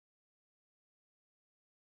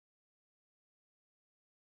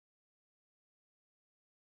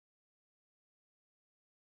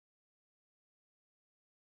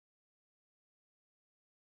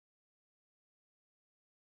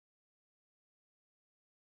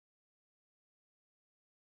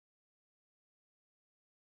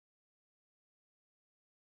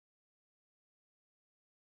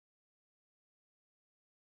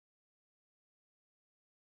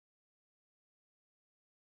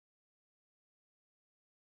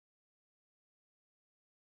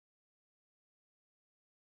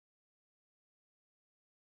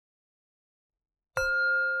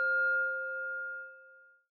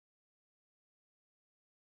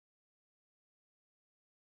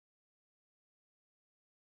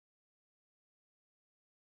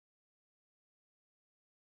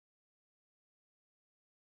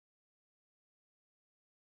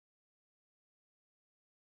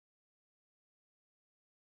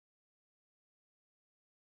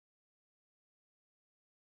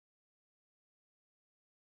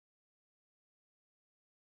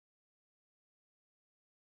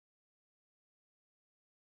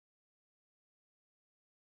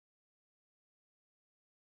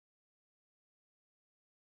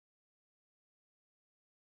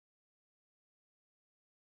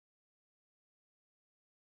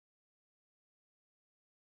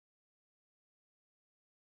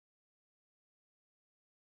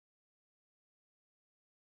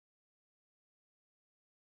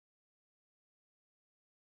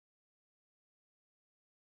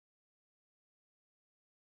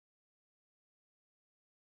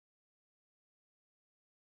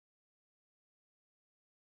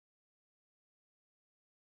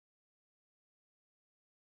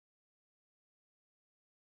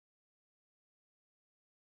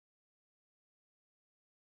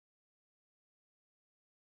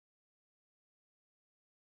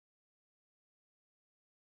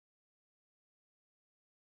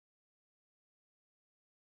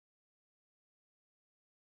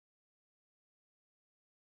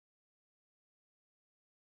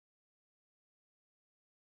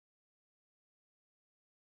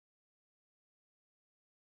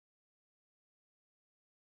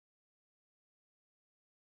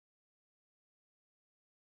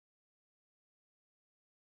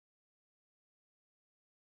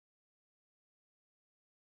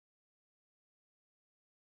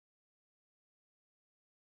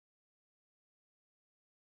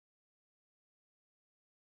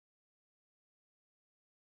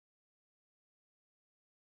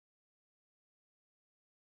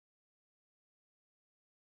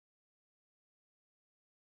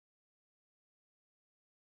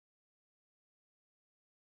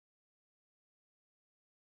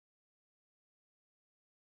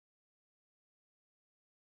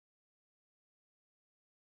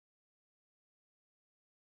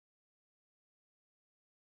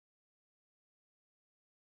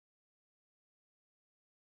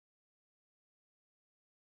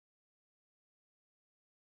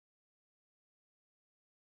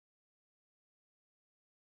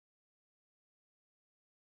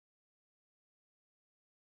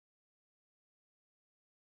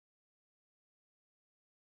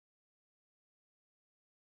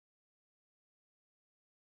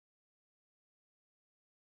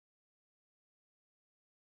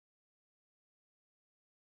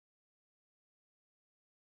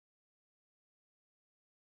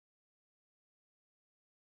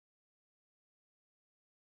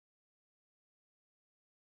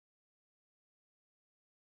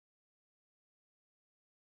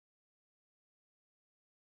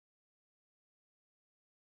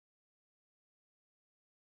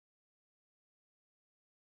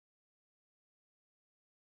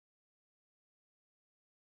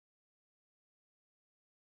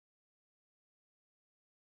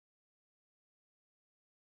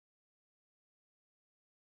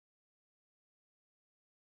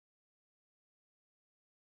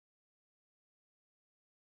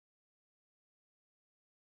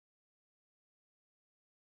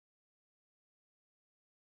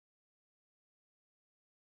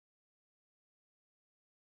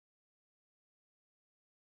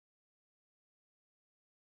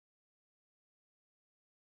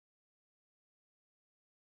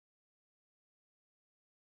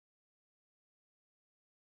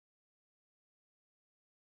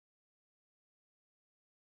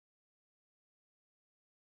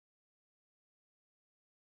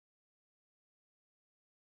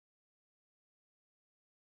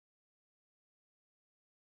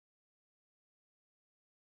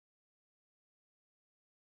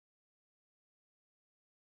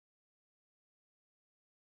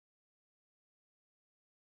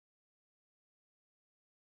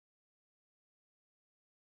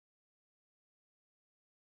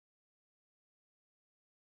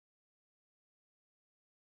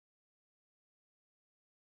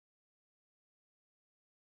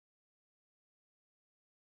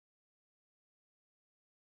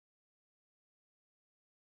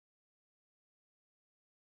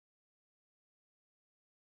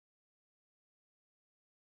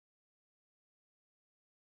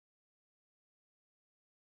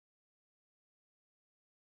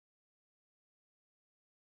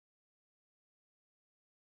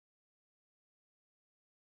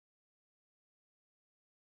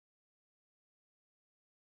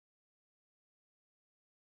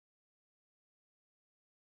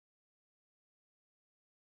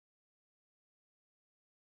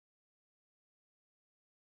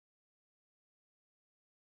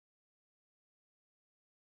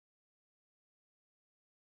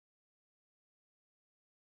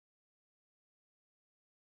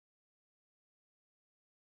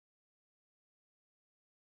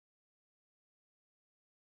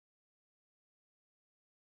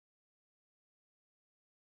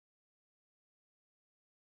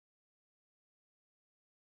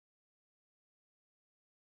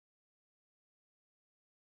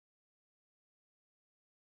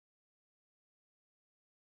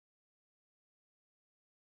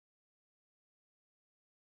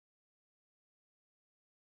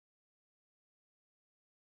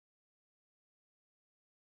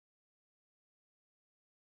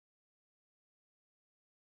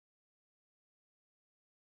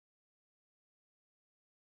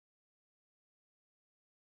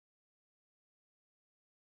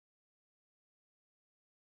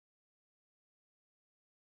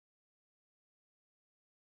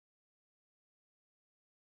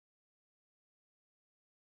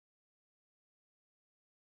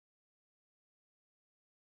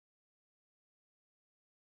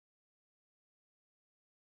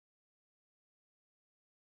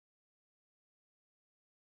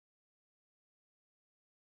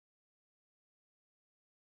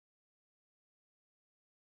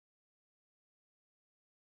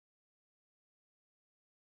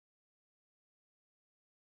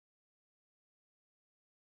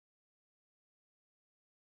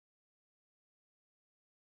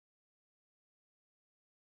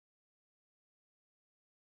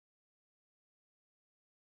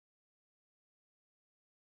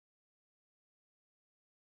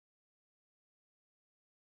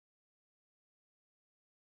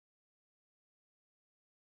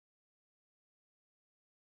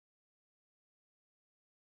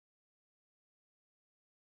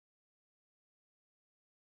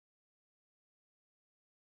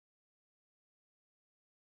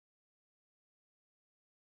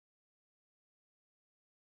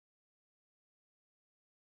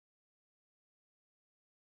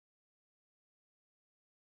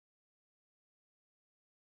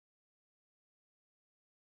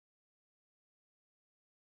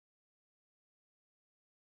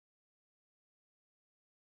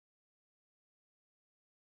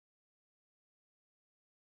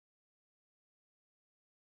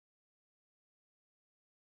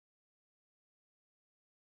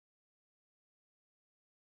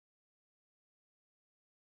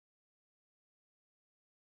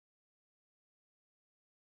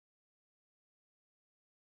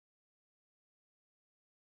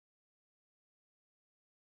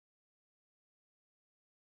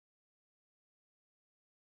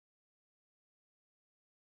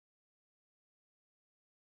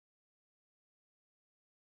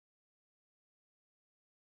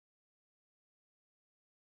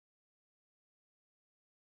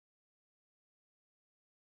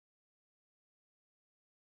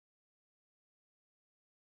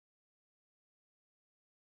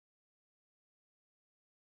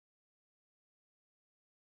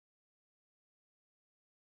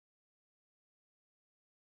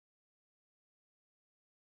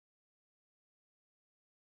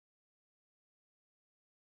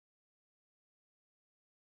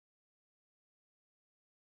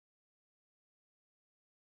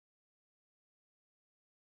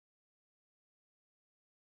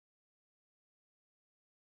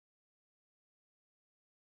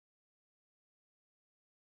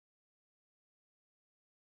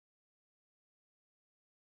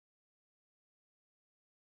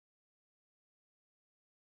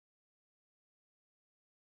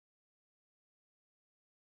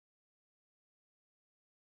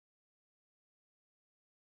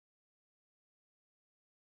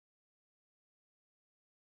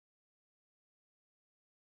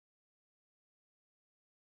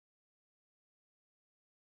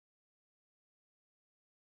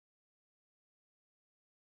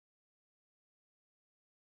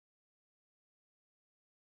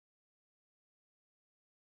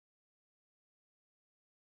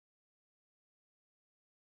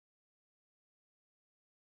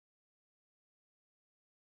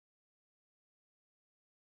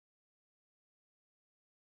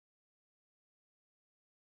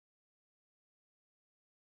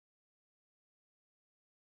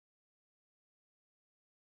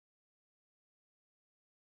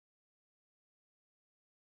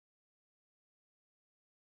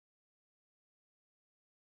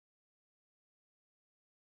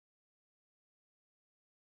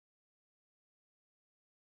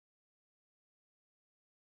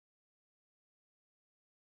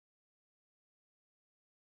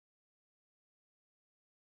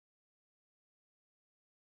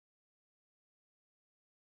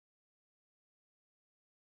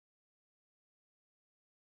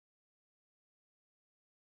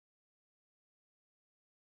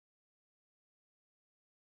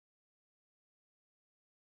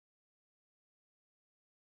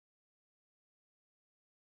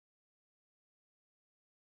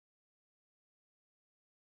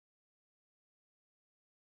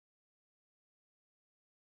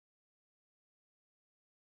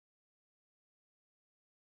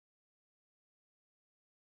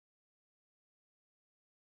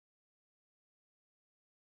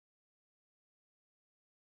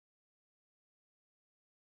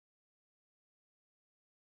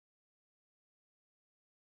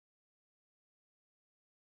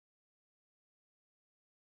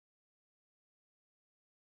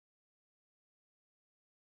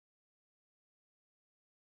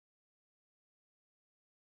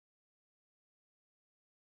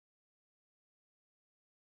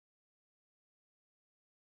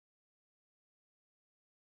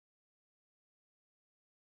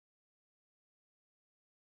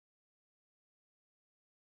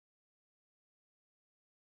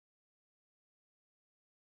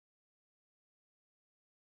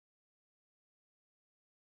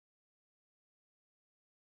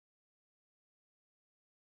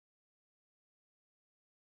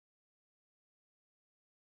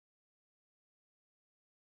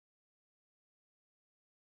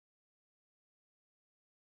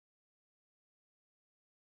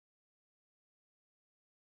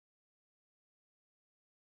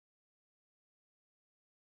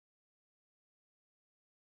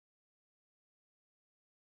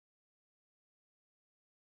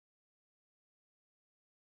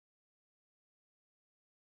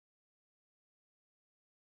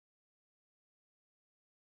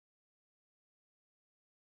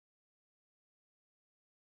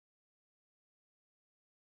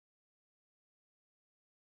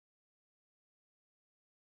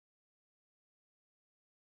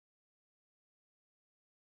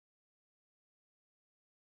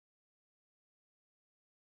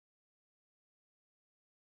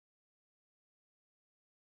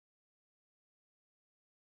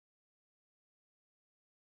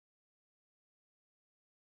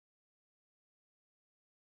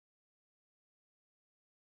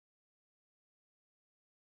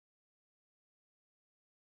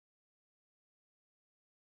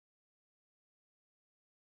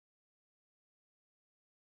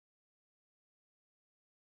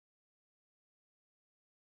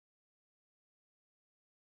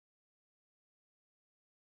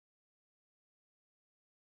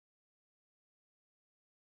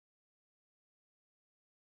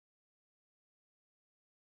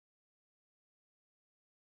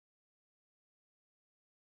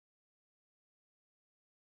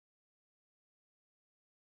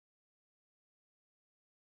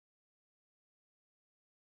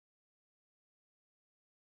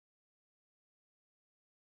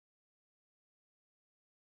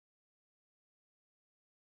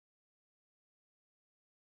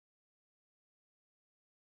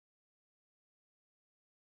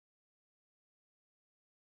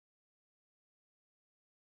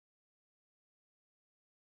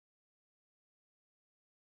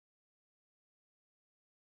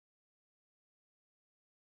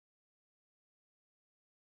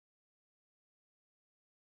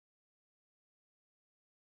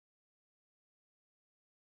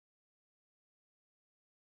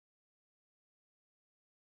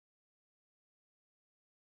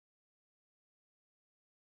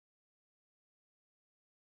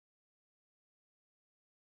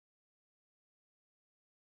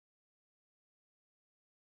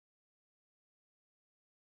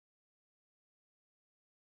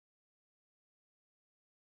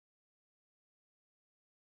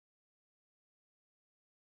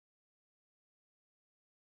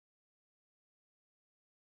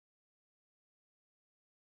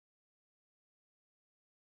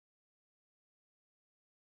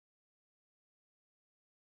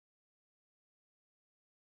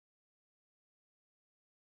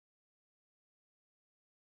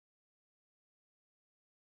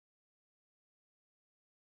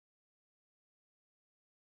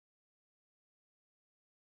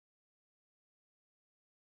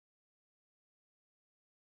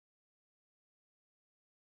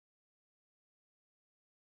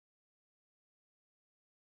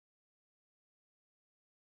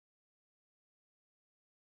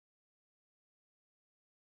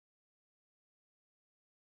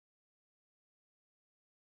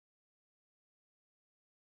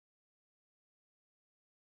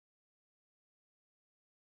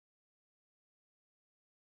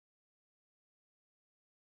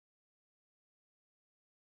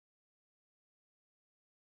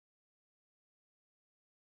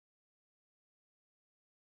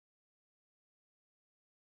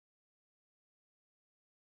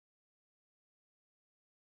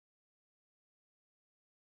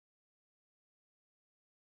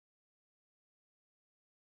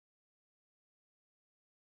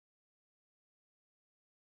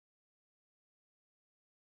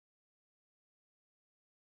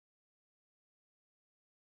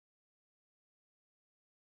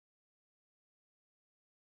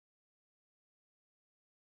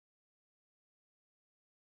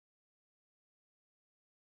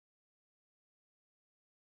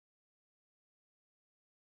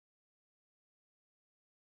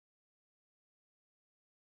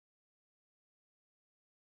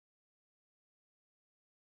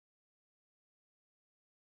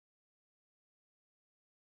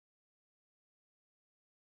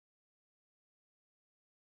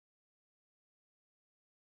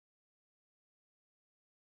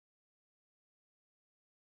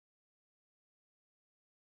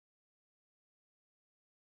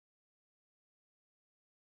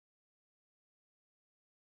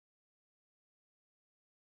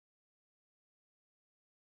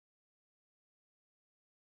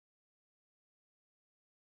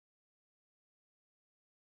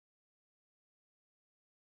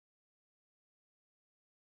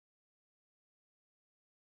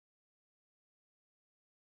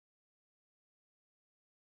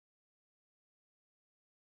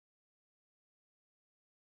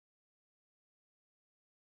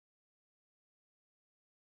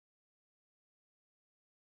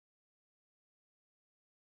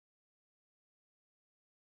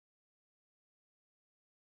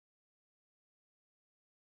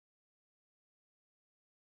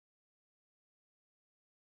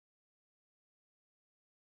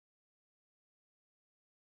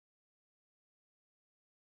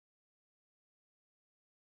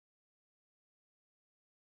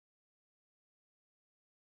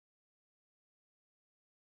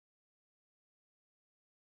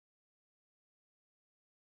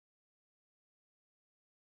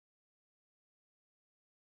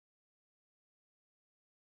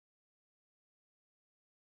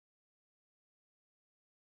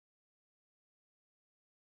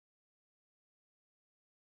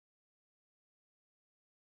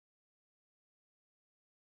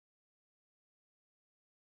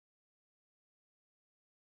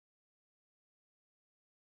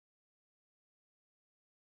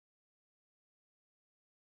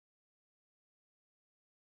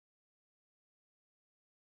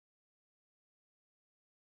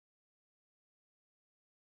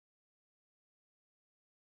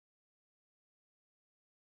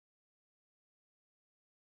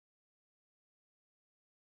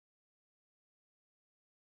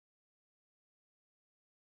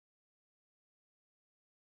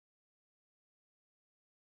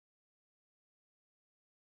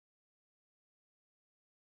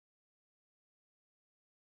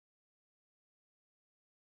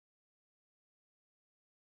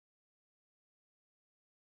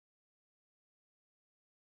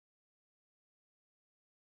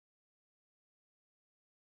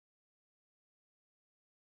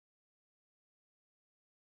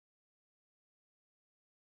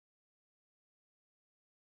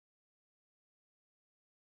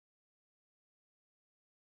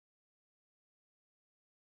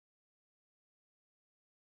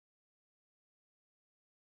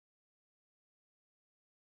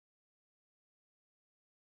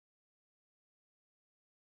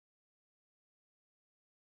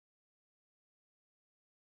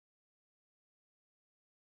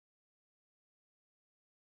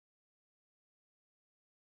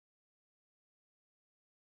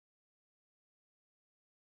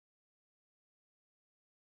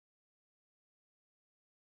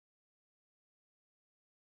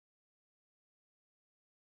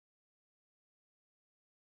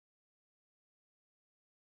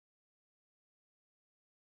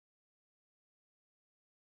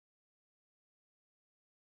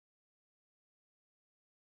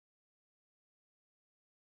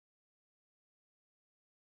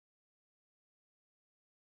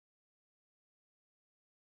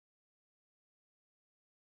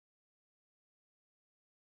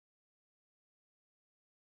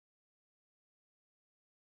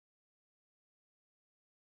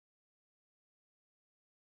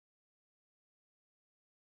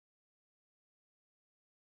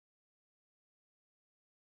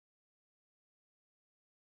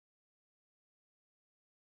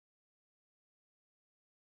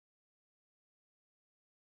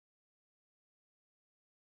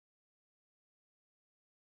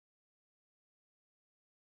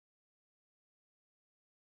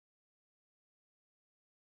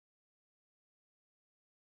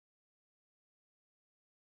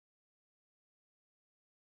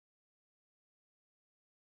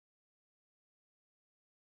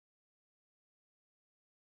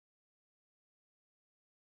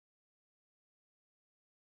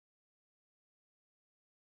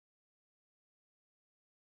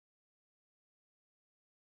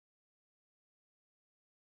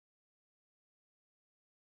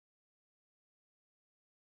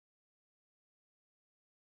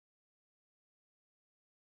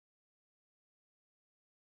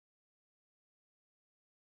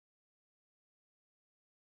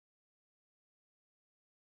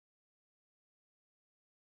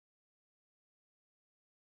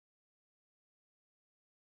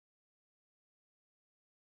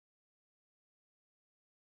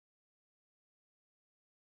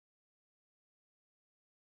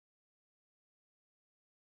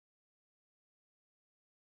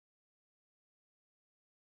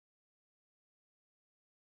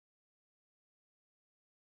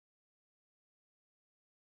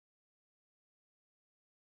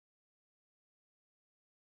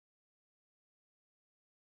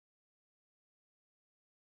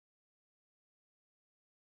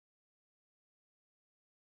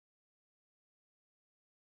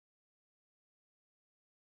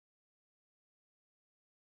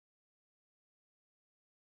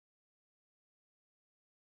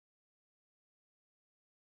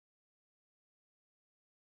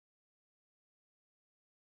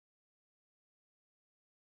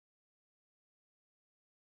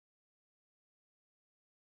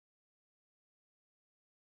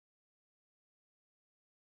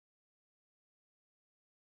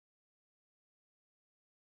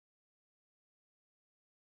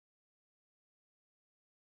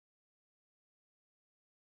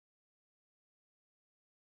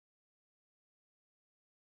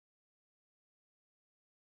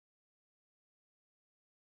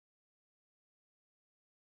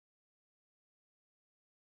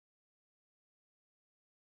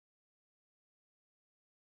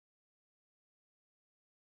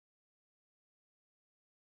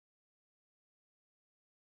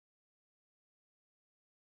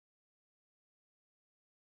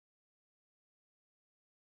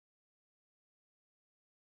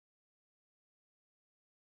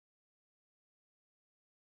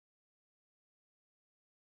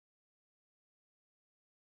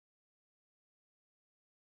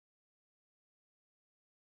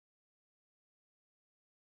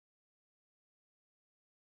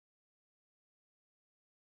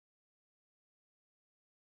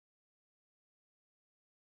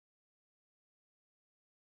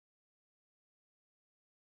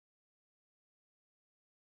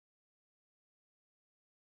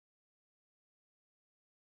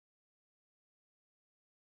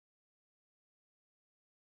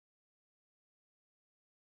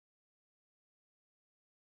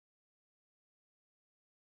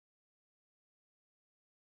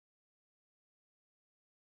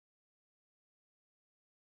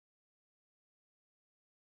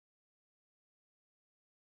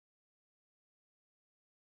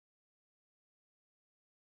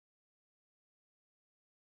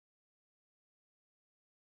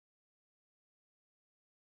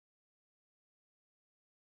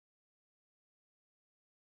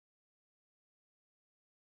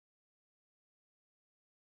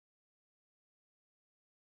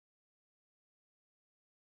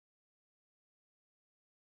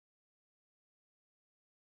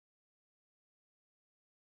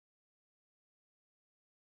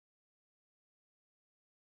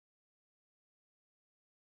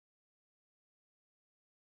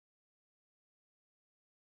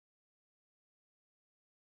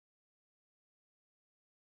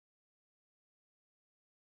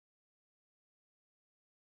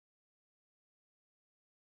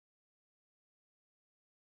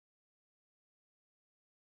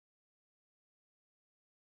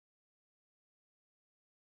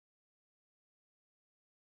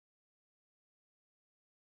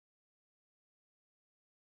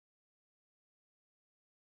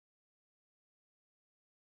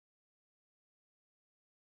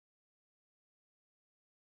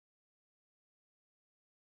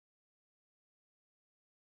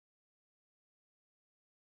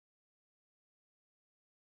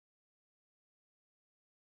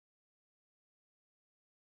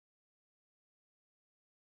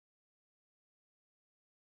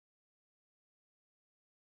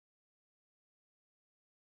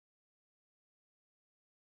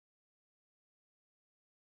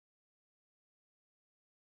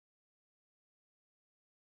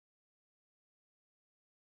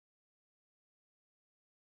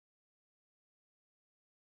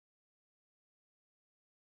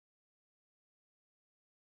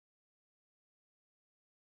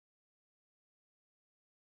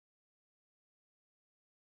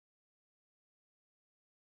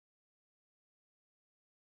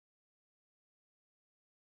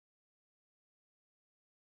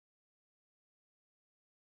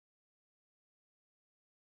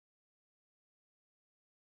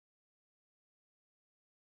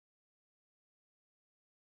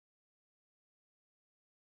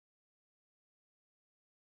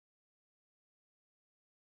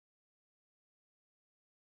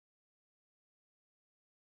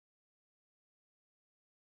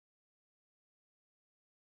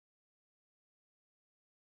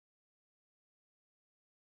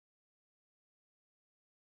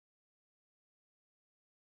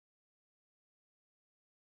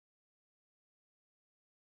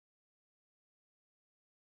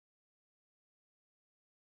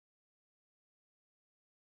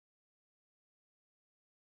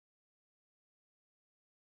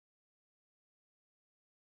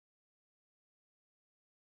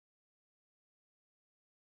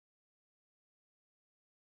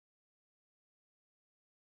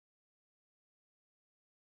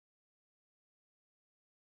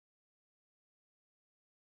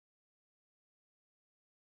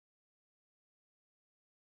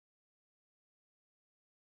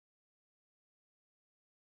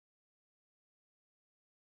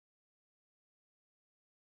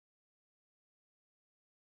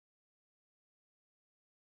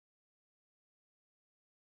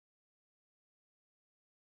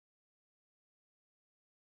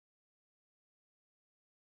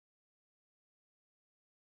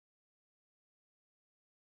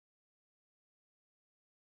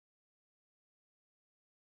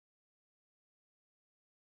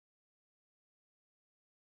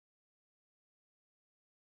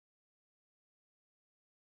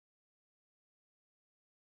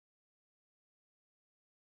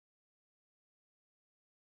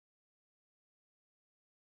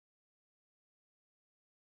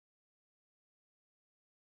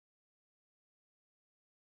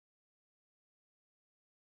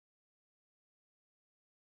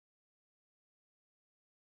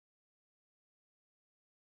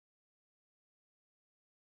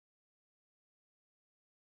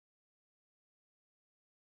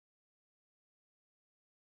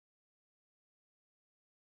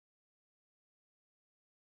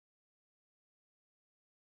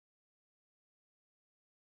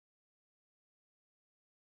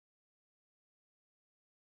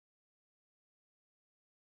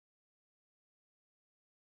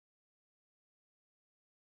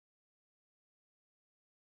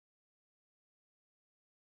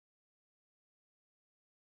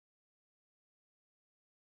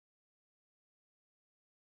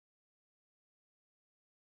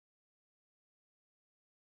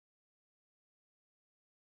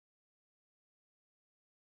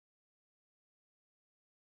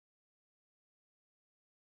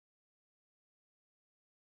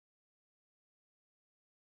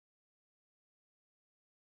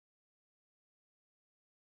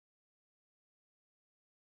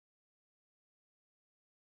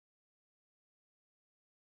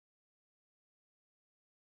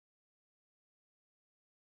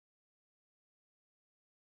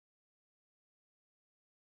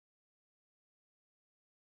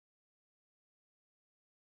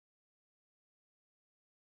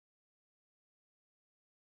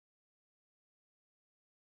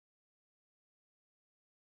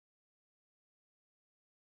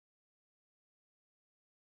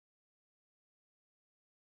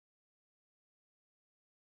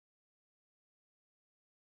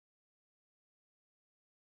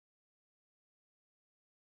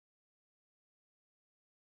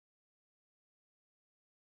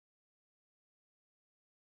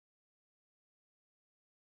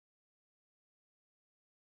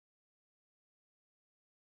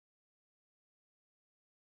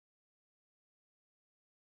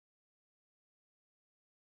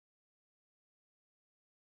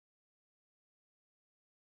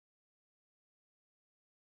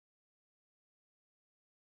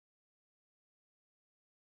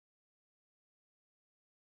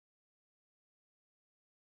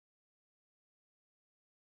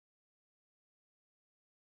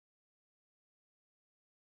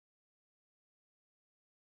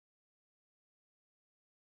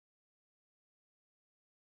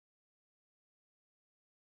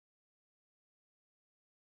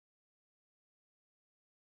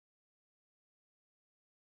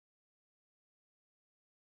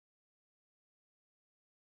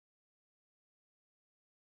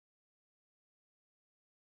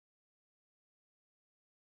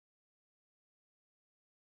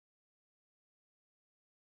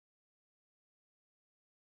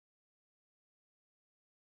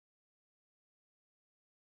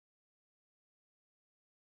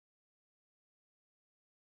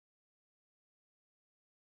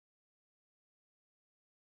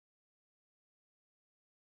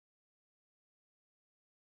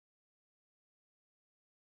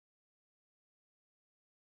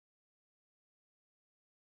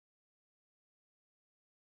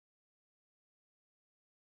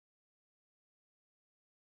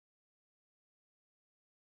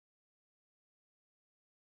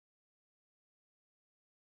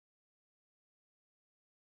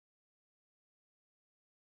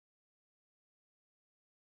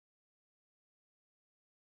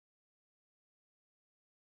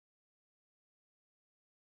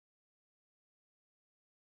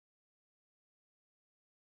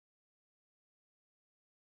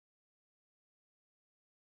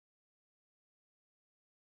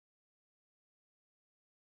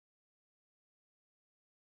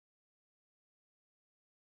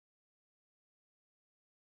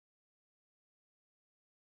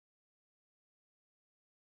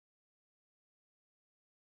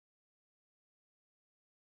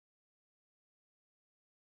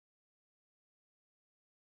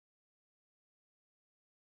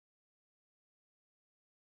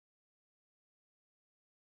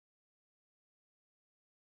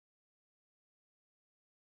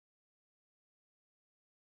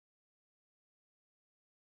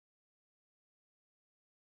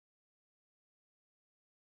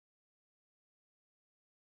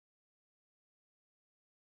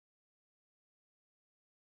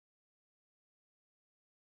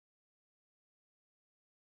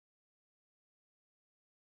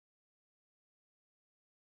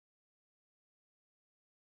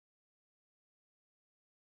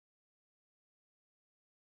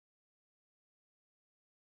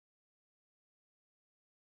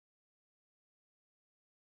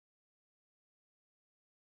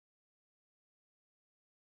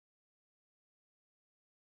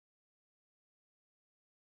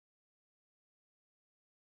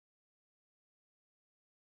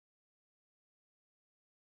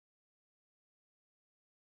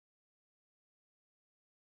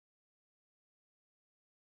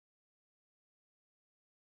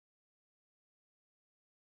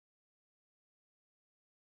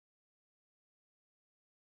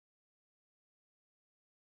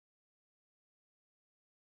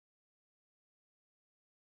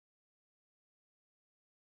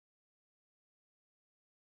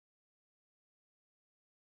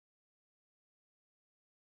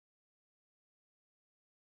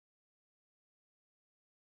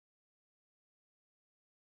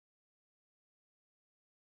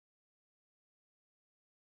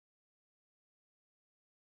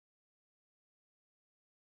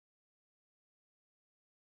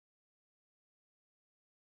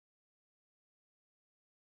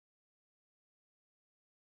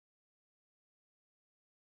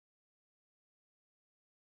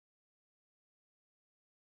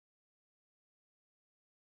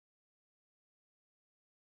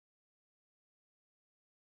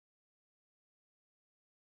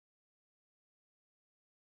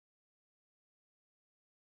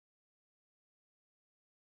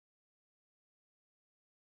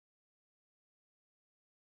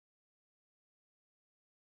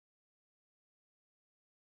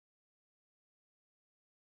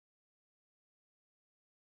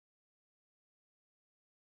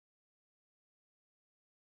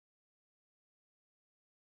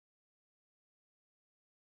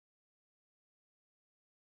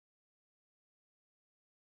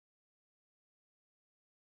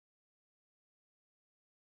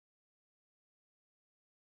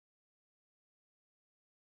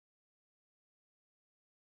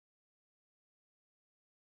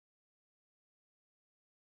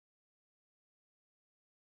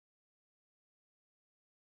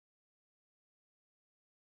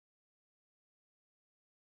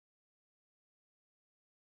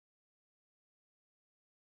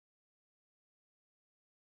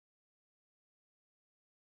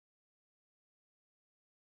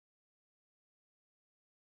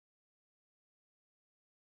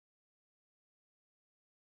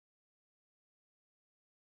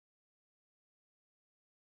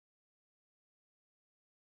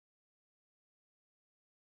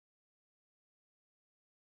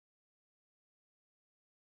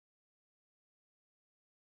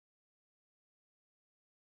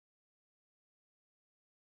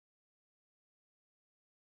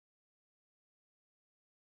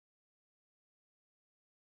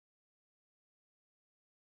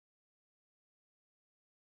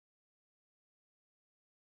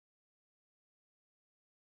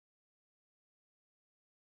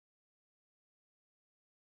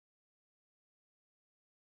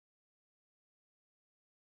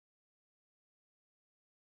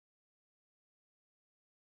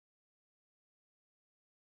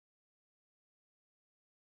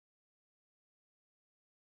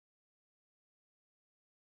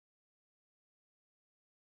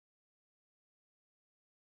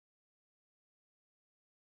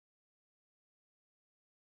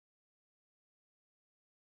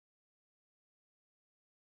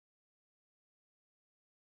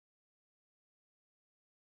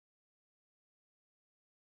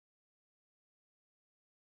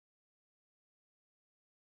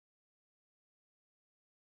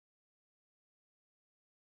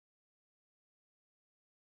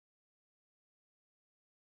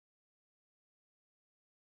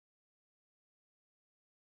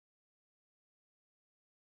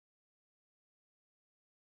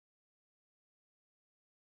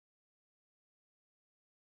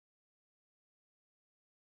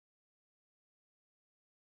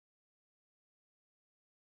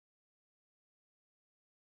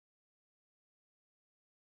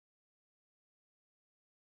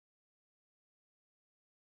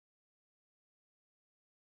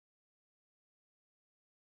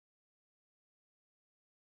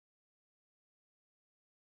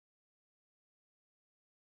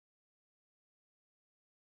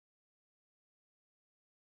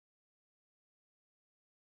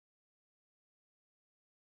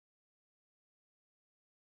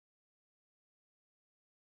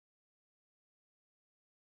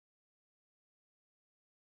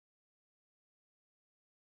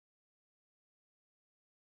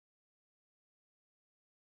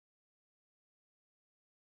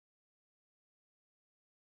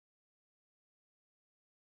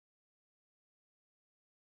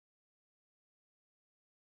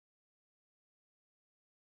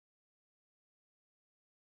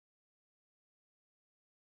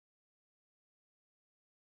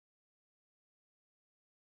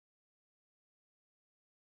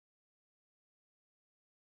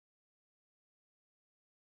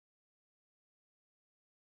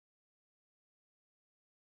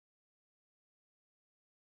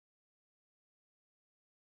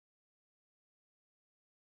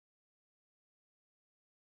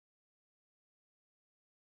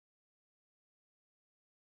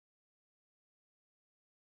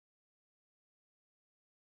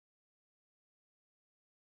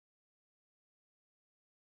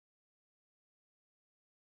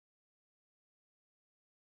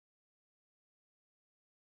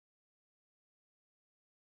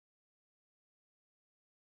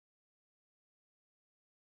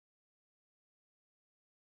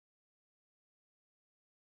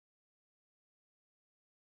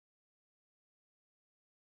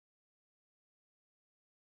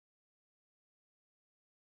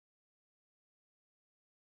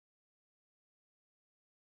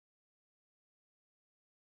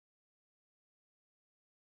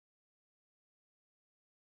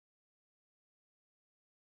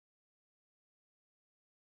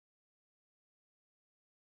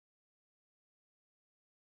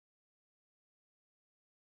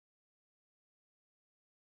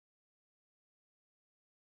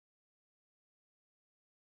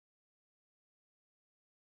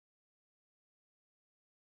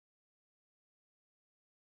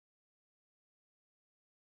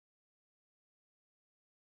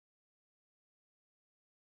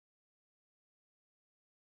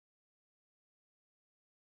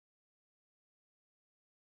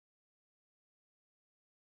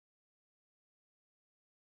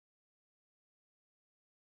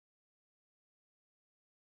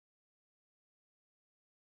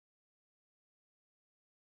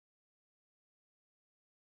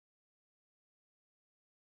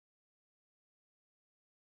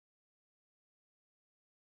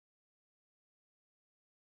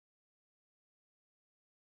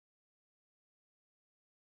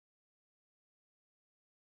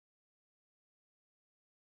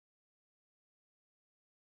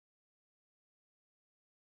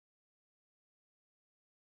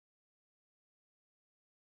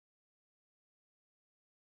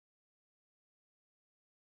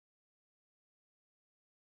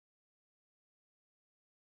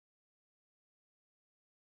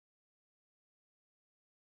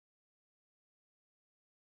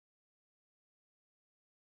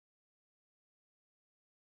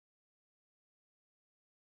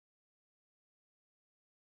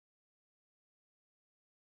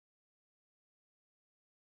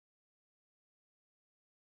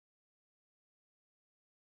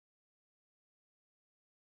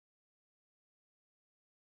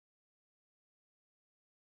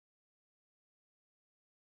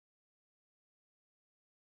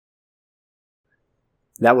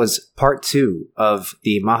That was part 2 of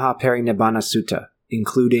the Mahaparinibbana Sutta,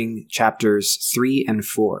 including chapters 3 and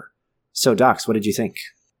 4. So, Docs, what did you think?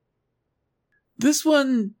 This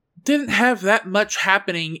one didn't have that much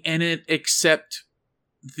happening in it except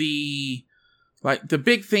the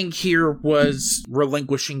big thing here was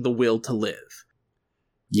relinquishing the will to live.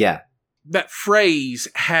 Yeah. That phrase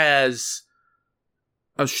has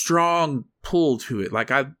a strong pull to it.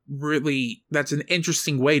 That's an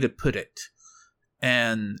interesting way to put it.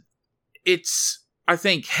 And it's, I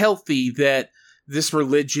think, healthy that this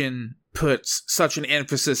religion puts such an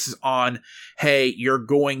emphasis on, hey, you're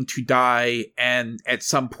going to die, and at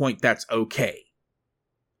some point that's okay.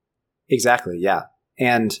 Exactly, yeah.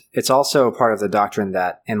 And it's also part of the doctrine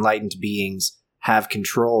that enlightened beings have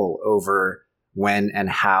control over when and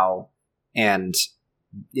how and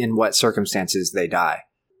in what circumstances they die.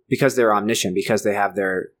 Because they're omniscient, because they have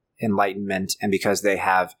their enlightenment, and because they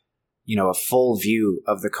have, a full view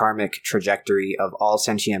of the karmic trajectory of all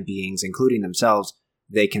sentient beings, including themselves,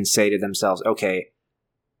 they can say to themselves, okay,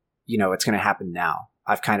 it's going to happen now.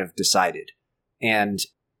 I've kind of decided. And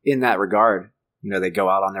in that regard, they go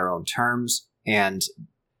out on their own terms, and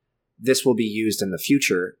this will be used in the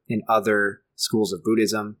future in other schools of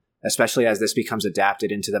Buddhism, especially as this becomes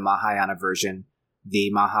adapted into the Mahayana version,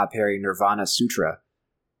 the Mahaparinibbana Sutra.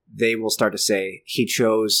 They will start to say he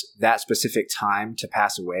chose that specific time to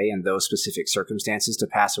pass away and those specific circumstances to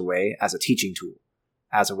pass away as a teaching tool,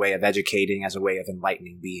 as a way of educating, as a way of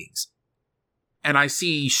enlightening beings. And I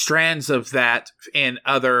see strands of that in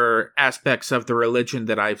other aspects of the religion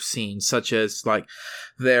that I've seen, such as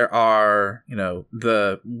there are,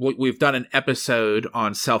 we've done an episode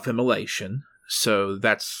on self-immolation, so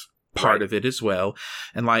that's part of it as well.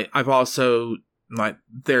 And I've also,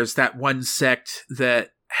 there's that one sect that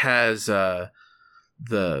has the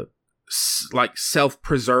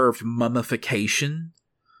self-preserved mummification.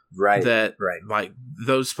 Right.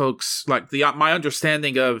 Those folks, my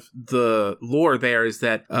understanding of the lore there is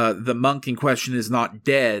that the monk in question is not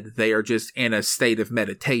dead. They are just in a state of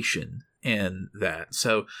meditation in that.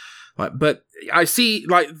 So, but I see,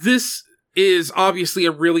 this is obviously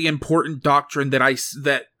a really important doctrine that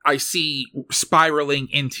I see spiraling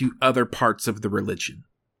into other parts of the religion.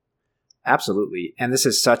 Absolutely. And this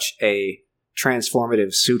is such a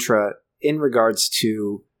transformative sutra in regards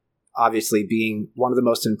to obviously being one of the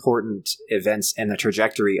most important events in the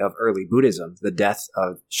trajectory of early Buddhism, the death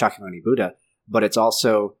of Shakyamuni Buddha. But it's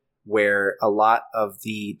also where a lot of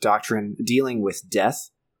the doctrine dealing with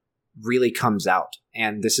death really comes out.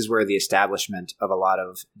 And this is where the establishment of a lot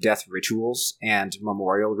of death rituals and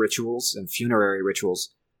memorial rituals and funerary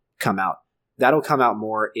rituals come out. That'll come out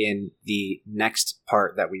more in the next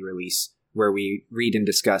part that we release, where we read and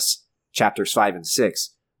discuss chapters 5 and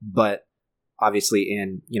 6. But obviously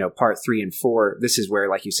in, part 3 and 4, this is where,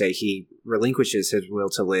 like you say, he relinquishes his will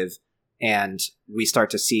to live, and we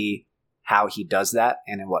start to see how he does that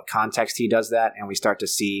and in what context he does that, and we start to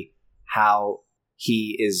see how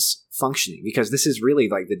he is functioning, because this is really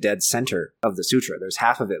the dead center of the sutra. There's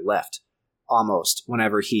half of it left, almost,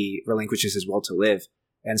 whenever he relinquishes his will to live.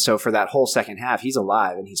 And so for that whole second half, he's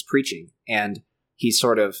alive and he's preaching, and he's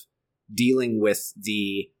sort of dealing with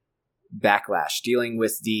the backlash, dealing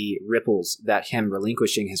with the ripples that him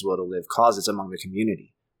relinquishing his will to live causes among the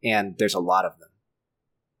community. And there's a lot of them.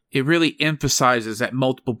 It really emphasizes at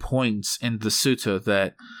multiple points in the sutta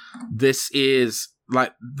that this is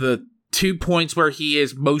the 2 points where he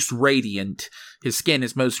is most radiant, his skin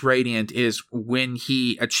is most radiant, is when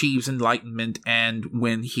he achieves enlightenment and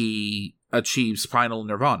when he achieves final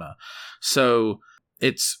nirvana. So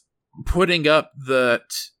it's putting up the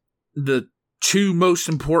 2 most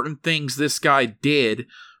important things this guy did: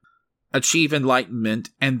 achieve enlightenment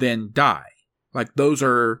and then die. Those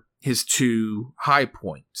are his 2 high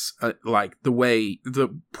points.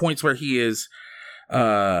 The points where he is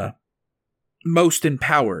most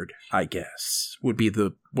empowered, I guess, would be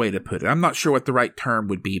the way to put it. I'm not sure what the right term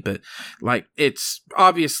would be, but it's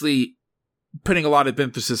obviously putting a lot of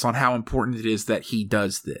emphasis on how important it is that he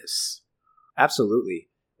does this. Absolutely.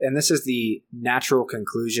 And this is the natural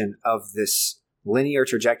conclusion of this linear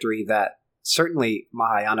trajectory that certainly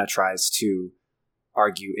Mahayana tries to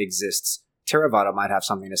argue exists. Theravada might have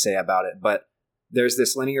something to say about it, but there's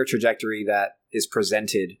this linear trajectory that is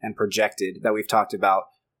presented and projected that we've talked about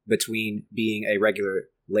between being a regular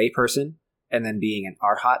layperson and then being an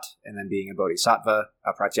arhat and then being a bodhisattva,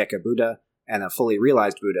 a pratyeka Buddha, and a fully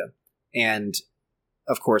realized Buddha. And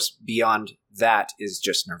of course, beyond that is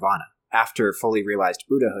just nirvana. After fully realized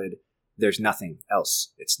Buddhahood, there's nothing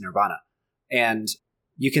else. It's nirvana. And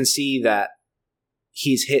you can see that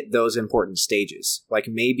he's hit those important stages.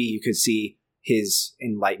 Maybe you could see his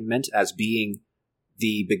enlightenment as being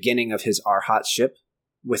the beginning of his arhatship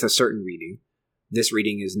with a certain reading. This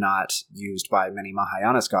reading is not used by many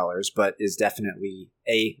Mahayana scholars, but is definitely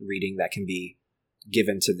a reading that can be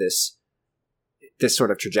given to this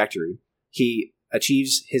sort of trajectory. He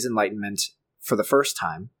achieves his enlightenment for the first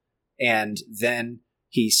time, and then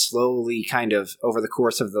he slowly kind of, over the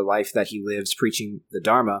course of the life that he lives preaching the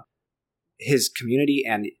Dharma, his community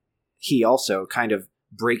and he also kind of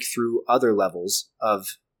break through other levels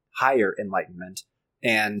of higher enlightenment.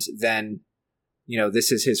 And then,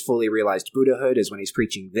 this is his fully realized Buddhahood, is when he's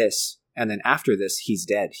preaching this. And then after this, he's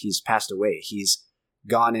dead. He's passed away. He's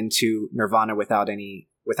gone into nirvana without any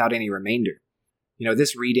remainder.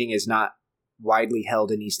 This reading is not widely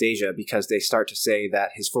held in East Asia because they start to say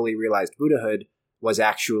that his fully realized Buddhahood was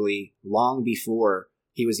actually long before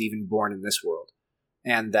he was even born in this world.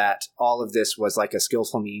 And that all of this was like a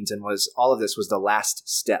skillful means, and all of this was the last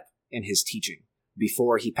step in his teaching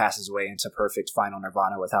before he passes away into perfect final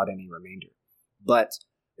nirvana without any remainder. But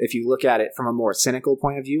if you look at it from a more cynical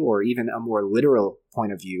point of view, or even a more literal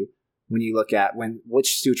point of view, when you look at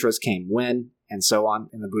which sutras came when, and so on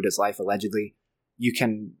in the Buddha's life, allegedly, you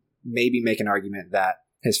can maybe make an argument that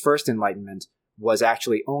his first enlightenment was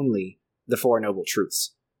actually only the Four Noble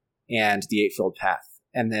Truths and the Eightfold Path.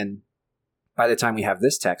 And then by the time we have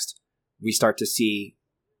this text, we start to see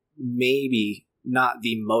maybe not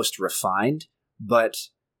the most refined, but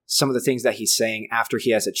some of the things that he's saying after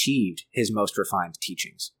he has achieved his most refined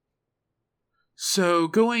teachings. So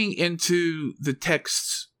going into the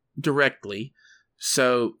texts directly,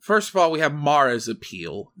 so first of all, we have Mara's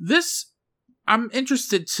appeal. I'm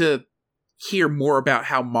interested to hear more about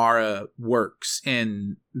how Mara works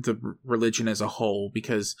in the religion as a whole,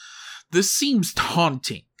 because this seems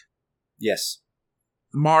taunting. Yes.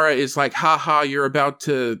 Mara is like, haha, you're about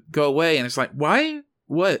to go away. And it's like, why?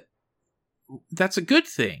 What? That's a good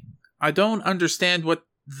thing. I don't understand what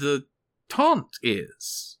the taunt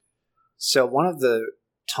is. So one of the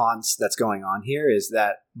taunts that's going on here is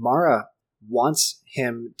that Mara wants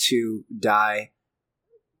him to die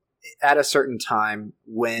at a certain time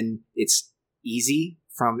when it's easy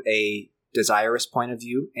from a desirous point of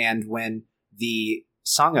view, and when the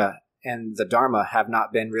Sangha and the Dharma have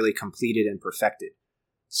not been really completed and perfected.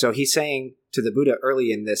 So he's saying to the Buddha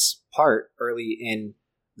early in the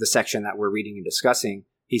section that we're reading and discussing,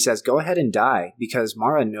 he says, go ahead and die, because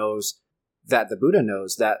Mara knows that the Buddha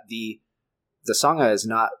knows that the Sangha is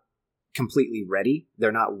not completely ready.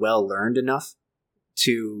 They're not well learned enough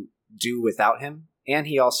to do without him. And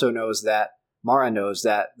he also knows that, Mara knows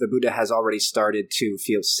that the Buddha has already started to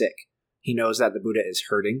feel sick. He knows that the Buddha is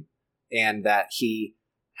hurting, and that he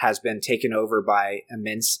has been taken over by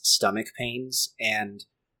immense stomach pains and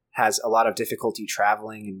has a lot of difficulty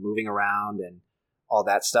traveling and moving around and all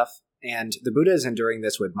that stuff. And the Buddha is enduring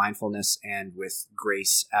this with mindfulness and with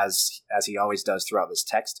grace, as he always does throughout this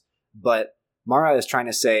text. But Mara is trying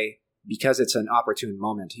to say, because it's an opportune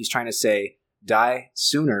moment, he's trying to say, die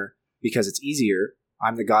sooner because it's easier.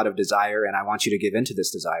 I'm the god of desire, and I want you to give into this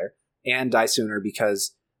desire. And die sooner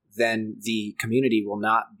because then the community will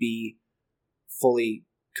not be fully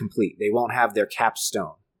complete. They won't have their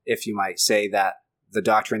capstone, if you might say, that the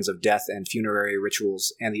doctrines of death and funerary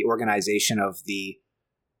rituals and the organization of the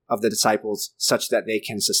disciples such that they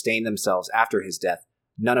can sustain themselves after his death.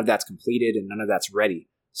 None of that's completed and none of that's ready.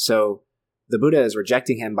 So the Buddha is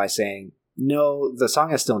rejecting him by saying, no, the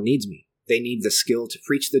Sangha still needs me. They need the skill to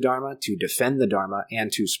preach the Dharma, to defend the Dharma,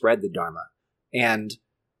 and to spread the Dharma. And,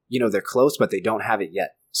 they're close, but they don't have it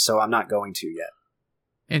yet. So I'm not going to yet.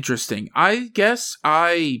 Interesting. I guess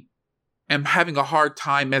I am having a hard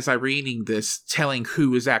time as I'm reading this telling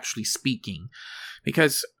who is actually speaking.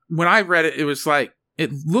 Because when I read it,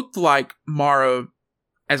 it looked like Mara,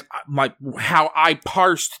 as like how I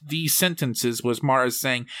parsed these sentences, was Mara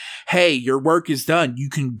saying, hey, your work is done. You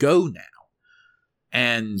can go now.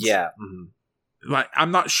 And yeah,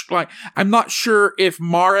 I'm not sure if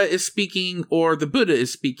Mara is speaking or the Buddha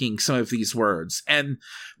is speaking some of these words, and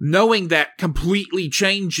knowing that completely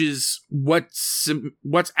changes what's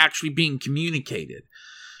actually being communicated,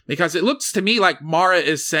 because it looks to me like Mara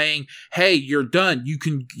is saying, "Hey, you're done.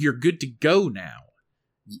 You're good to go now."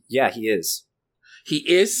 Yeah, he is. He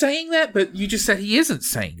is saying that, but you just said he isn't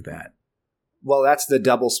saying that. Well, that's the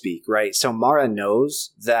doublespeak, right? So Mara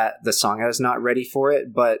knows that the Sangha is not ready for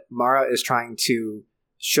it, but Mara is trying to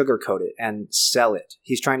sugarcoat it and sell it.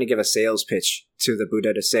 He's trying to give a sales pitch to the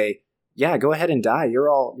Buddha to say, yeah, go ahead and die. You're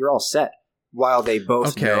all set. While they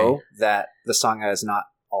both know that the Sangha is not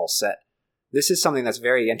all set. This is something that's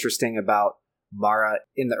very interesting about Mara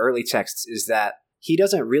in the early texts, is that he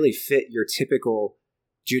doesn't really fit your typical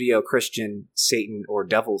Judeo-Christian Satan or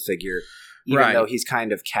devil figure, even though he's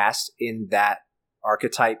kind of cast in that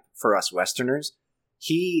archetype for us Westerners.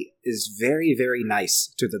 He is very, very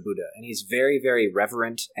nice to the Buddha, and he's very, very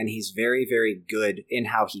reverent, and he's very, very good in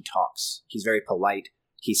how he talks. He's very polite.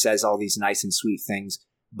 He says all these nice and sweet things,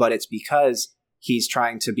 but it's because he's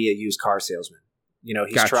trying to be a used car salesman.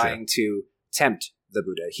 He's trying to tempt the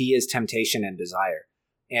Buddha. He is temptation and desire.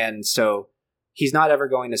 And so he's not ever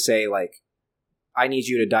going to say, like, I need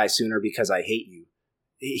you to die sooner because I hate you.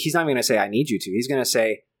 He's not even going to say, I need you to. He's going to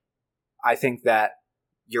say, I think that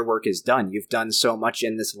your work is done. You've done so much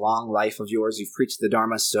in this long life of yours. You've preached the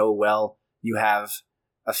Dharma so well. You have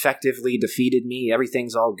effectively defeated me.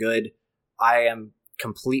 Everything's all good. I am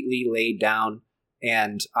completely laid down,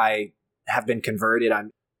 and I have been converted.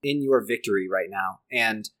 I'm in your victory right now.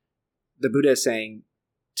 And the Buddha is saying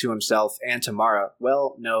to himself and to Mara,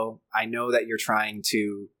 well, no, I know that you're trying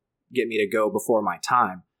to get me to go before my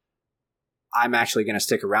time. I'm actually going to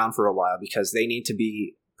stick around for a while because they need to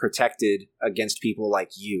be protected against people like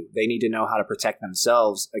you. They need to know how to protect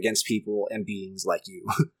themselves against people and beings like you.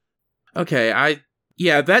 Okay,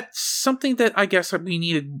 that's something that I guess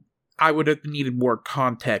I would have needed more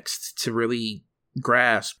context to really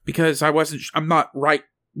grasp, because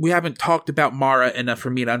we haven't talked about Mara enough for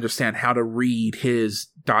me to understand how to read his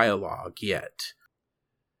dialogue yet.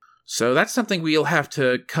 So that's something we'll have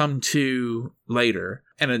to come to later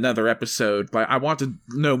in another episode. But I want to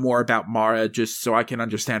know more about Mara just so I can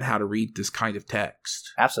understand how to read this kind of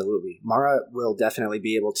text. Absolutely. Mara will definitely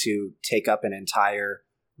be able to take up an entire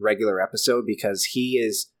regular episode because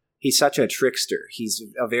he's such a trickster. He's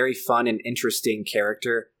a very fun and interesting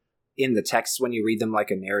character in the texts when you read them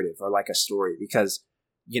like a narrative or like a story. Because,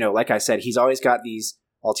 like I said, he's always got these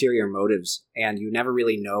ulterior motives and you never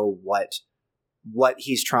really know what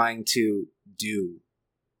he's trying to do,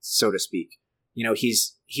 so to speak.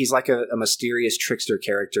 He's like a mysterious trickster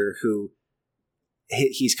character who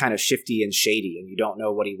he's kind of shifty and shady, and you don't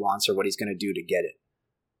know what he wants or what he's going to do to get it.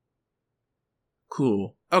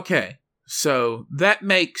 Cool. Okay. So that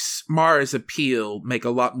makes Mara's appeal make a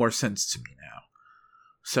lot more sense to me now.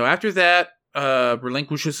 So after that,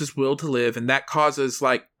 relinquishes his will to live, and that causes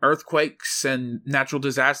like earthquakes and natural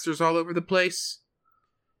disasters all over the place.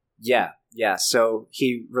 Yeah. So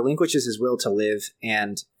he relinquishes his will to live,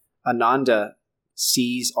 and Ananda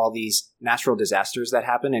sees all these natural disasters that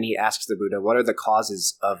happen, and he asks the Buddha, what are the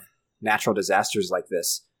causes of natural disasters like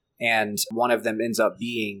this? And one of them ends up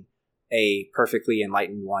being a perfectly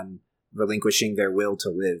enlightened one relinquishing their will to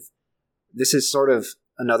live. This is sort of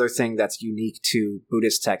another thing that's unique to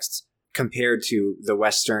Buddhist texts compared to the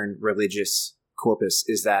Western religious corpus,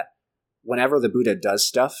 is that whenever the Buddha does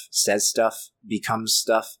stuff, says stuff, becomes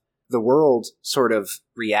stuff, the world sort of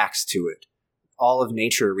reacts to it. All of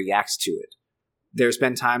nature reacts to it. There's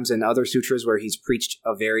been times in other sutras where he's preached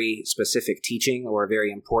a very specific teaching or a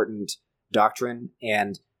very important doctrine,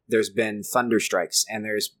 and there's been thunder strikes, and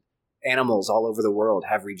there's animals all over the world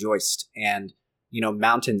have rejoiced, and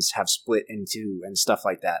mountains have split in two and stuff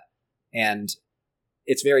like that. And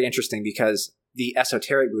it's very interesting because the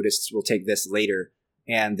esoteric Buddhists will take this later,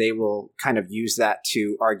 and they will kind of use that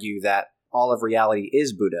to argue that all of reality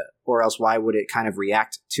is Buddha, or else why would it kind of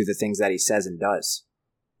react to the things that he says and does?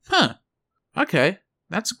 Huh. Okay.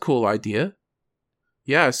 That's a cool idea.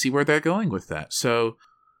 Yeah, I see where they're going with that. So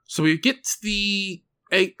we get to the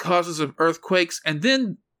 8 causes of earthquakes, and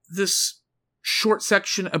then this short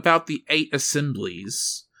section about the 8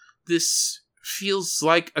 assemblies. This feels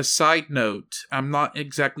like a side note. I'm not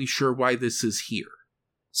exactly sure why this is here.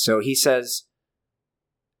 So he says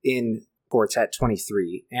in Quartet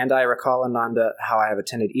 23, and I recall, Ananda, how I have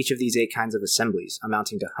attended each of these 8 kinds of assemblies,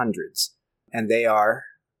 amounting to hundreds. And they are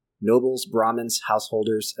nobles, Brahmins,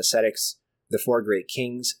 householders, ascetics, the 4 great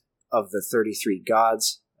kings of the 33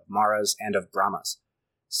 gods, of Maras, and of Brahmas.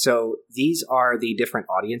 So these are the different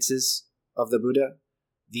audiences of the Buddha.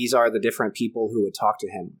 These are the different people who would talk to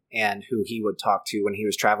him and who he would talk to when he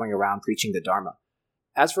was traveling around preaching the Dharma.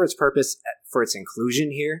 As for its purpose, for its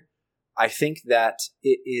inclusion here, I think that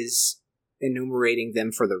it is enumerating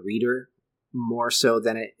them for the reader more so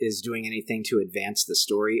than it is doing anything to advance the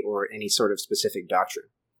story or any sort of specific doctrine.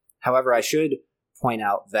 However, I should point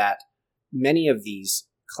out that many of these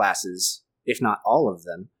classes, if not all of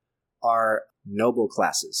them, are noble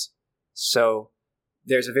classes. So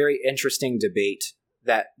there's a very interesting debate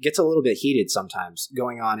that gets a little bit heated sometimes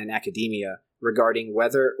going on in academia regarding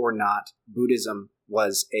whether or not Buddhism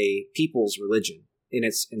was a people's religion in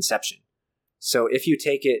its inception. So if you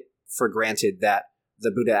take it for granted that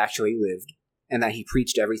the Buddha actually lived and that he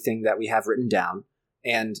preached everything that we have written down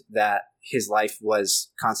and that his life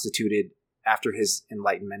was constituted after his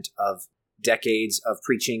enlightenment of decades of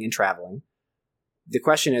preaching and traveling. The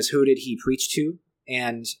question is, who did he preach to?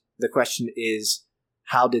 And the question is,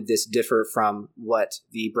 how did this differ from what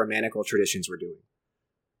the Brahmanical traditions were doing?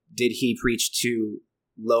 Did he preach to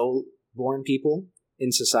low-born people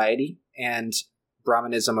in society? And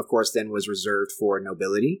Brahmanism, of course, then was reserved for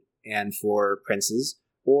nobility and for princes.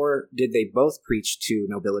 Or did they both preach to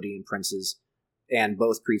nobility and princes and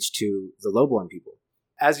both preach to the low-born people?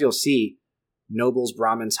 As you'll see, nobles,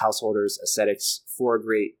 Brahmins, householders, ascetics, 4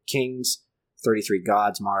 great kings, 33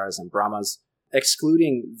 gods, Maras, and Brahmas,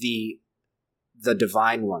 excluding the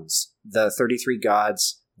divine ones, the 33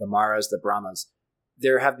 gods, the Maras, the Brahmas.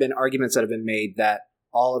 There have been arguments that have been made that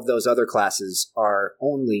all of those other classes are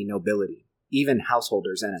only nobility, even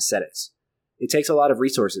householders and ascetics. It takes a lot of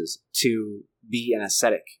resources to be an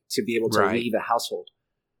ascetic, to be able to leave a household.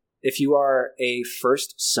 If you are a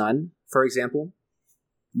first son, for example,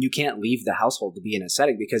 you can't leave the household to be an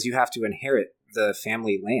ascetic because you have to inherit the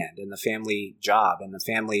family land and the family job and the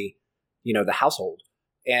family, the household.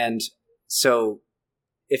 And so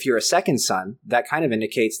if you're a second son, that kind of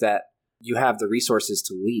indicates that you have the resources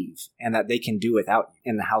to leave and that they can do without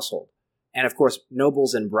you in the household. And of course,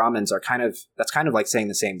 nobles and Brahmins that's kind of like saying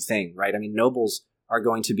the same thing, right? I mean, nobles are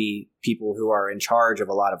going to be people who are in charge of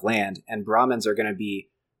a lot of land, and Brahmins are going to be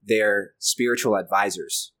their spiritual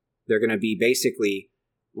advisors. They're going to be basically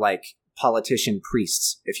like politician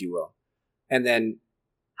priests, if you will. And then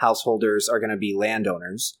householders are going to be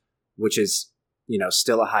landowners, which is,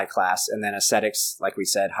 still a high class. And then ascetics, like we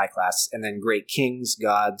said, high class. And then great kings,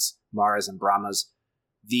 gods, Maras, and Brahmas.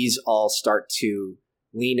 These all start to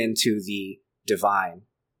lean into the divine.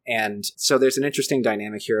 And so there's an interesting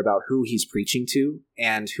dynamic here about who he's preaching to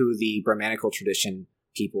and who the Brahmanical tradition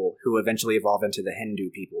people, who eventually evolve into the Hindu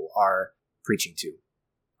people, are preaching to.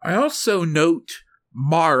 I also note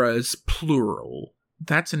Maras plural.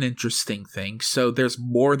 That's an interesting thing. So there's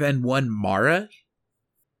more than one Mara?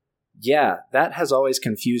 Yeah, that has always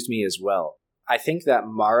confused me as well. I think that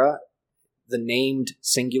Mara, the named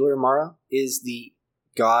singular Mara, is the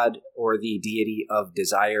god or the deity of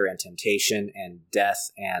desire and temptation and death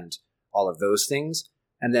and all of those things.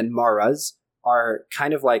 And then Maras are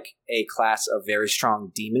kind of like a class of very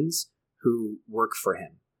strong demons who work for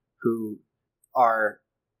him, who are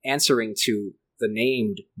answering to the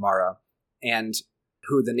named Mara, and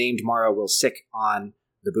who the named Mara will sick on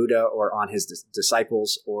the Buddha or on his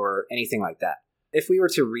disciples or anything like that. If we were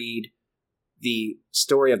to read the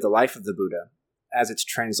story of the life of the Buddha as it's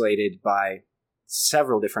translated by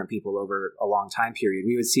several different people over a long time period,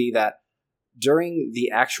 we would see that during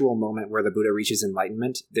the actual moment where the Buddha reaches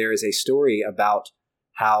enlightenment, there is a story about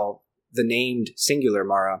how the named singular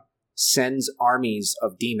Mara sends armies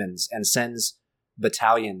of demons and sends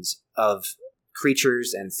battalions of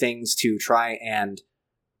creatures and things to try and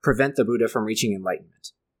prevent the Buddha from reaching enlightenment.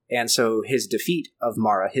 And so his defeat of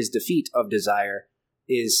Mara, his defeat of desire,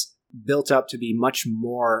 is built up to be much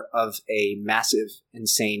more of a massive,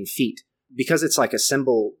 insane feat. Because it's like a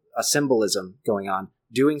symbolism going on,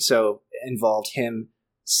 doing so involved him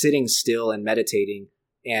sitting still and meditating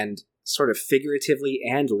and sort of figuratively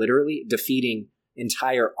and literally defeating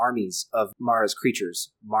entire armies of Mara's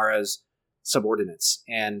creatures, Mara's subordinates.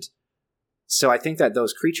 And so I think that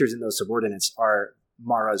those creatures and those subordinates are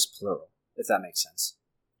Mara's plural, if that makes sense.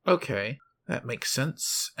 Okay, that makes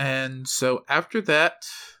sense. And so after that,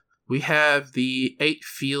 we have the 8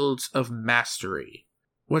 fields of mastery.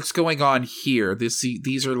 What's going on here?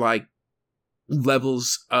 These are like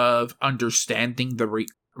levels of understanding the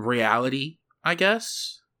reality, I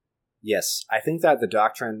guess? Yes, I think that the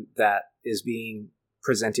doctrine that is being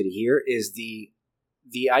presented here is the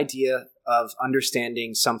idea of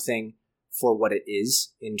understanding something for what it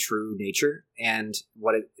is in true nature and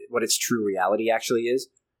what its true reality actually is.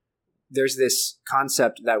 There's this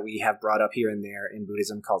concept that we have brought up here and there in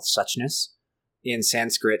Buddhism called suchness. In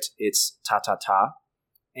Sanskrit, it's ta-ta-ta.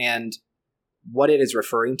 And what it is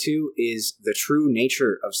referring to is the true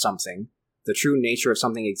nature of something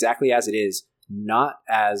exactly as it is, not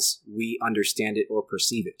as we understand it or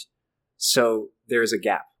perceive it. So there's a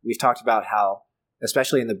gap. We've talked about how,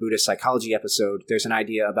 especially in the Buddhist psychology episode, there's an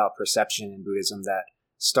idea about perception in Buddhism that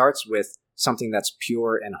starts with something that's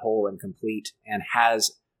pure and whole and complete and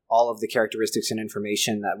has all of the characteristics and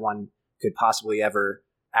information that one could possibly ever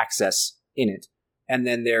access in it. And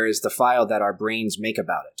then there is the file that our brains make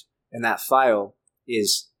about it. And that file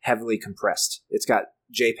is heavily compressed. It's got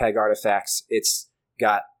JPEG artifacts. It's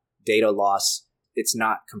got data loss. It's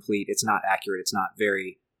not complete. It's not accurate. It's not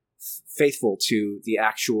very faithful to the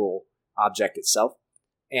actual object itself.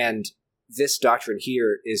 And this doctrine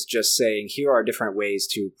here is just saying, here are different ways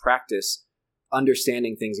to practice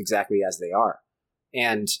understanding things exactly as they are.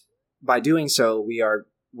 And by doing so, we are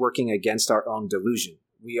working against our own delusion.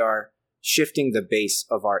 We are shifting the base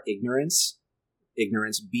of our ignorance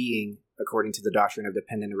being, according to the doctrine of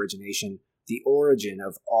dependent origination, the origin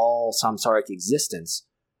of all samsaric existence.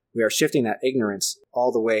 We are shifting that ignorance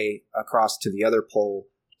all the way across to the other pole,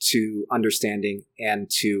 to understanding and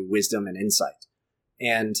to wisdom and insight.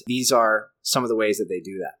 And these are some of the ways that they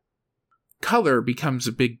do that. Color becomes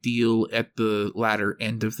a big deal at the latter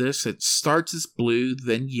end of this. It starts as blue,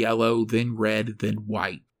 then yellow, then red, then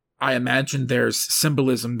white. I imagine there's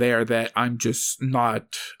symbolism there that I'm just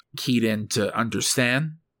not keyed in to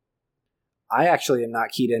understand. I actually am not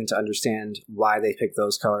keyed in to understand why they pick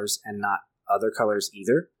those colors and not other colors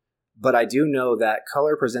either. But I do know that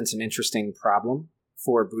color presents an interesting problem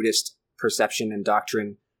for Buddhist perception and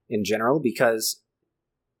doctrine in general, because,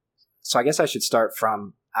 so I guess I should start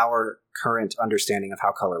from our current understanding of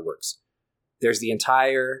how color works. There's the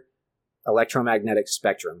entire electromagnetic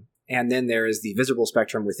spectrum, and then there is the visible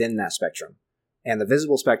spectrum within that spectrum. And the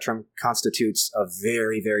visible spectrum constitutes a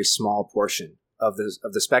very, very small portion of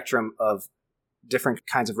the spectrum of different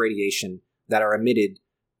kinds of radiation that are emitted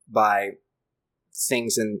by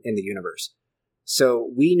things in the universe. So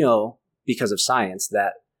we know, because of science,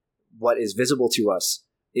 that what is visible to us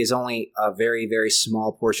is only a very, very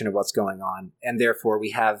small portion of what's going on, and therefore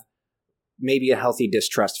we have maybe a healthy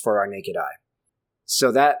distrust for our naked eye.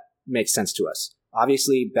 So that makes sense to us.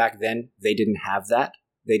 Obviously, back then, they didn't have that.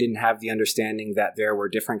 They didn't have the understanding that there were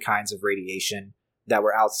different kinds of radiation that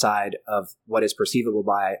were outside of what is perceivable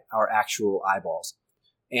by our actual eyeballs.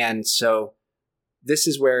 And so this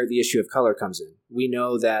is where the issue of color comes in. We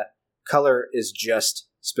know that color is just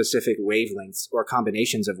specific wavelengths or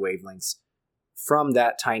combinations of wavelengths from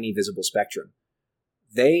that tiny visible spectrum.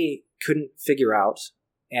 They couldn't figure out,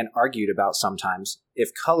 and argued about sometimes,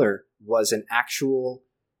 if color was an actual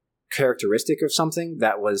characteristic of something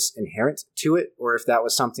that was inherent to it, or if that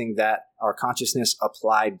was something that our consciousness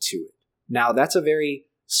applied to it. Now, that's a very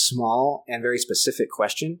small and very specific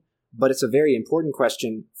question, but it's a very important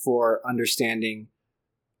question for understanding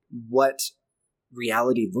what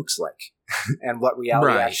reality looks like and what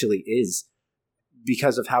reality actually is,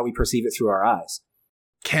 because of how we perceive it through our eyes.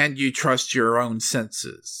 Can you trust your own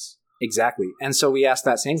senses? Exactly. And so we ask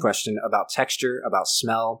that same question about texture, about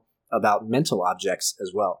smell, about mental objects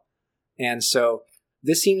as well. And so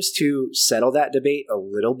this seems to settle that debate a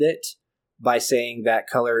little bit by saying that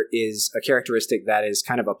color is a characteristic that is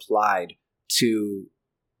kind of applied to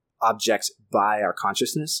objects by our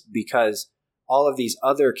consciousness, because all of these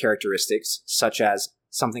other characteristics, such as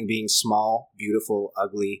something being small, beautiful,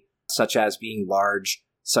 ugly, such as being large,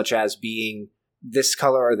 such as being this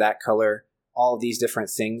color or that color, all of these different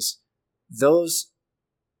things, those,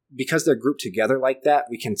 because they're grouped together like that,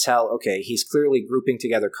 we can tell, okay, he's clearly grouping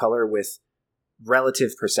together color with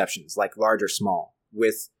relative perceptions, like large or small,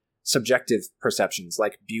 with subjective perceptions,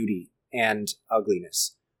 like beauty and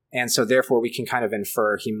ugliness. And so therefore we can kind of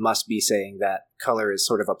infer he must be saying that color is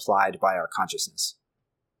sort of applied by our consciousness.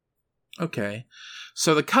 Okay.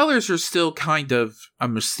 So the colors are still kind of a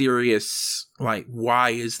mysterious, like,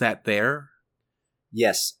 why is that there?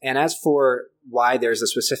 Yes. And as for why there's a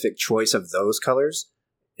specific choice of those colors,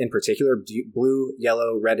 in particular, blue,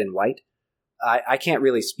 yellow, red, and white, I can't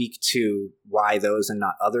really speak to why those and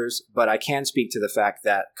not others, but I can speak to the fact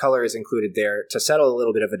that color is included there to settle a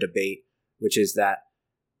little bit of a debate, which is that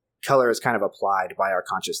color is kind of applied by our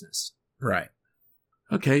consciousness. Right.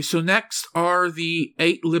 Okay, so next are the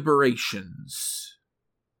 8 liberations.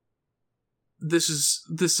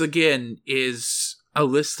 This again is a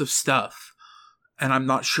list of stuff, and I'm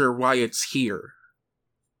not sure why it's here.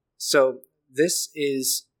 So this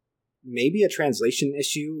is maybe a translation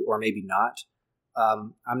issue, or maybe not.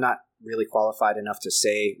 I'm not really qualified enough to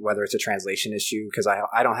say whether it's a translation issue, because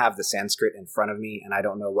I don't have the Sanskrit in front of me, and I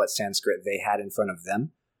don't know what Sanskrit they had in front of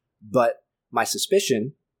them. But my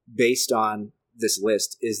suspicion, based on this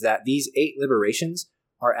list, is that these 8 liberations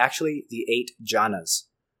are actually the 8 jhanas.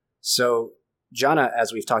 So jhana,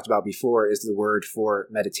 as we've talked about before, is the word for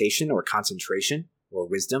meditation or concentration or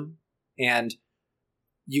wisdom. And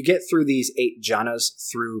you get through these 8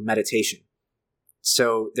 jhanas through meditation.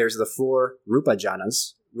 So there's the 4 rupa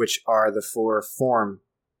jhanas, which are the 4 form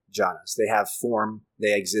jhanas. They have form.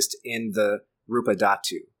 They exist in the rupa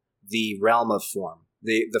dhatu, the realm of form,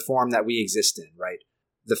 the form that we exist in, right?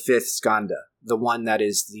 The 5th skandha, the one that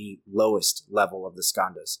is the lowest level of the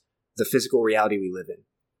skandhas, the physical reality we live in.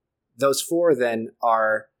 Those 4 then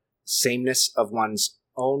are sameness of one's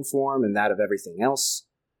own form and that of everything else,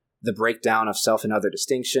 the breakdown of self and other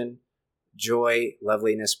distinction, joy,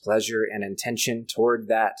 loveliness, pleasure, and intention toward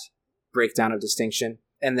that breakdown of distinction,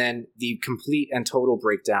 and then the complete and total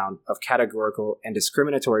breakdown of categorical and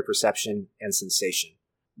discriminatory perception and sensation.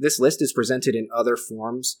 This list is presented in other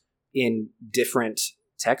forms in different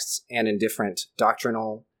texts and in different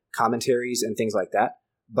doctrinal commentaries and things like that.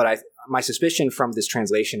 But my suspicion from this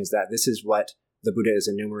translation is that this is what the Buddha is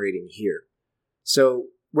enumerating here. So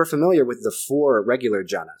we're familiar with the 4 regular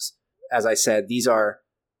jhanas. As I said, these are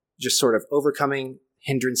just sort of overcoming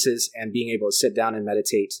hindrances and being able to sit down and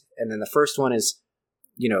meditate. And then the first one is,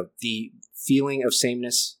 the feeling of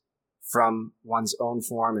sameness from one's own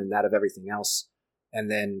form and that of everything else. And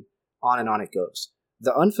then on and on it goes.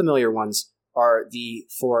 The unfamiliar ones are the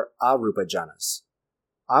 4 arupa jhanas.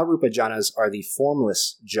 Arupa jhanas are the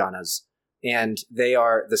formless jhanas, and they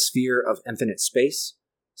are the sphere of infinite space,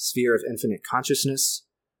 sphere of infinite consciousness,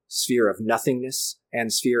 sphere of nothingness,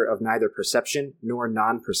 and sphere of neither perception nor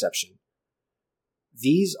non-perception.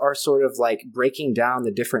 These are sort of like breaking down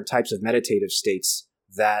the different types of meditative states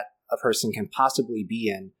that a person can possibly be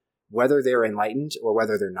in, whether they're enlightened or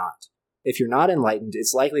whether they're not. If you're not enlightened,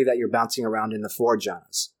 it's likely that you're bouncing around in the 4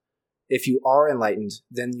 jhanas. If you are enlightened,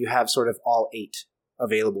 then you have sort of all 8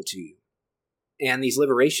 available to you. And these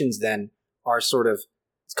liberations then are sort of,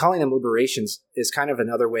 calling them liberations is kind of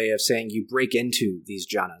another way of saying you break into these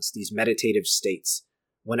jhanas, these meditative states,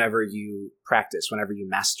 whenever you practice, whenever you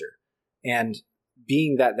master. And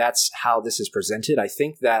being that that's how this is presented, I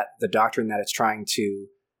think that the doctrine that it's trying to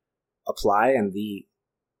apply and the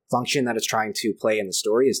function that it's trying to play in the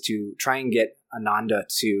story is to try and get Ananda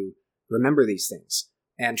to remember these things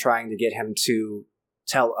and trying to get him to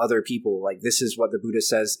tell other people, like, this is what the Buddha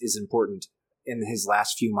says is important in his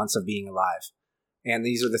last few months of being alive. And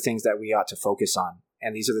these are the things that we ought to focus on.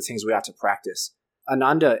 And these are the things we ought to practice.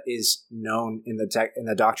 Ananda is known in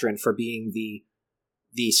the doctrine for being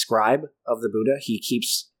the scribe of the Buddha. He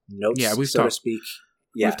keeps notes, to speak.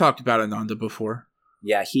 Yeah. We've talked about Ananda before.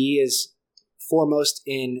 Yeah, he is foremost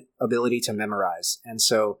in ability to memorize. And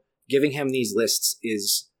so giving him these lists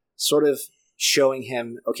is sort of showing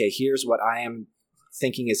him, okay, here's what I am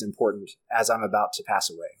thinking is important as I'm about to pass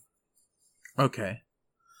away. Okay.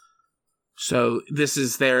 So this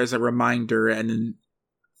is there as a reminder and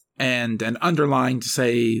an underline to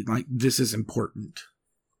say, like, this is important.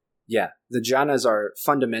 Yeah, the jhanas are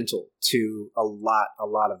fundamental to a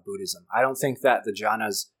lot of Buddhism. I don't think that the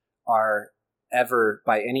jhanas are ever,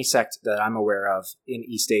 by any sect that I'm aware of in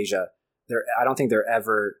East Asia, I don't think they're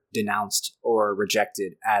ever denounced or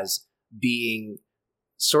rejected as being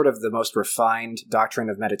sort of the most refined doctrine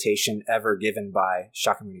of meditation ever given by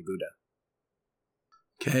Shakyamuni Buddha.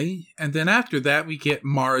 Okay, and then after that we get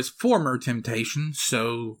Mara's former temptation,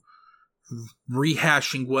 so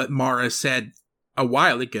rehashing what Mara said a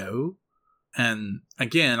while ago, and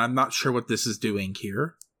again, I'm not sure what this is doing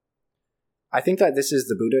here. I think that this is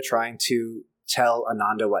the Buddha trying to tell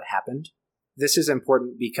Ananda what happened. This is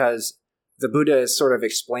important because the Buddha is sort of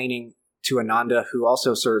explaining to Ananda, who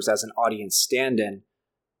also serves as an audience stand-in,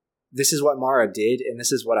 this is what Mara did, and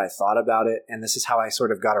this is what I thought about it, and this is how I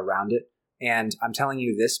sort of got around it. And I'm telling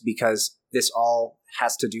you this because this all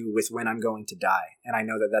has to do with when I'm going to die. And I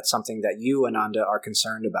know that that's something that you, Ananda, are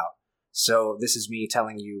concerned about. So this is me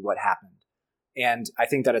telling you what happened. And I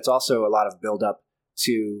think that it's also a lot of build-up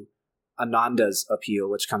to Ananda's appeal,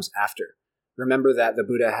 which comes after. Remember that the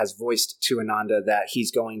Buddha has voiced to Ananda that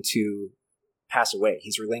he's going to pass away.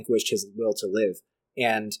 He's relinquished his will to live.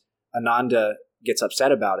 And Ananda gets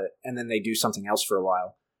upset about it, and then they do something else for a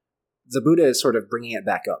while. The Buddha is sort of bringing it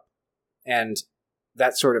back up. And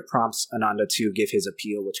that sort of prompts Ananda to give his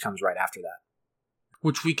appeal, which comes right after that.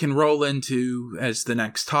 Which we can roll into as the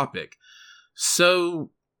next topic.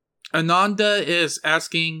 So, Ananda is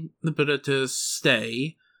asking the Buddha to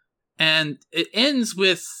stay, and it ends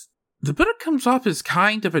with, the Buddha comes off as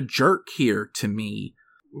kind of a jerk here to me,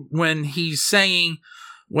 when he's saying,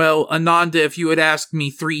 well, Ananda, if you had asked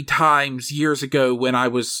me 3 times years ago when I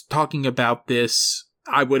was talking about this,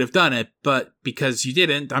 I would have done it, but because you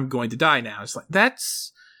didn't, I'm going to die now. It's like,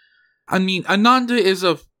 Ananda is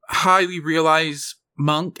a highly realized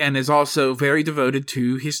monk and is also very devoted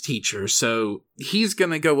to his teacher, so he's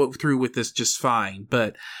gonna go through with this just fine.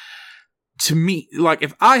 But to me, like,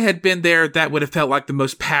 if I had been there, that would have felt like the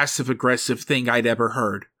most passive-aggressive thing I'd ever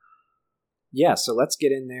heard. Yeah, so let's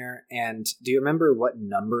get in there. And do you remember what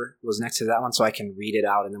number was next to that one, so I can read it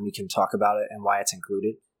out and then we can talk about it and why it's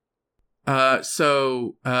included?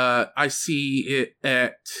 I see it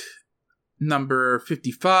at number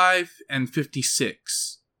 55 and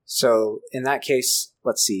 56. So in that case,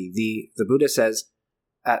 let's see. The Buddha says,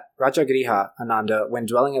 at Rajagriha, Ananda, when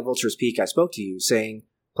dwelling at Vulture's Peak, I spoke to you, saying,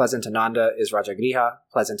 pleasant Ananda is Rajagriha,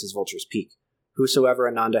 pleasant is Vulture's Peak. whosoever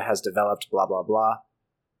Ananda has developed, blah, blah, blah.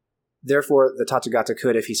 Therefore, the Tathagata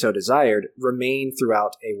could, if he so desired, remain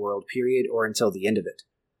throughout a world period or until the end of it.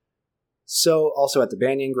 So, also at the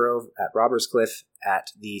Banyan Grove, at Robbers Cliff, at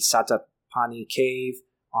the Satapani Cave,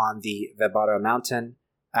 on the Vebara Mountain,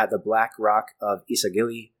 at the Black Rock of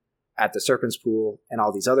Isagili, at the Serpent's Pool, and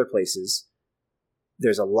all these other places.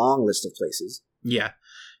 There's a long list of places. Yeah.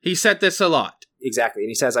 He said this a lot. Exactly. And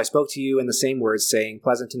he says, I spoke to you in the same words, saying,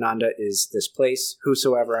 Pleasant Ananda is this place.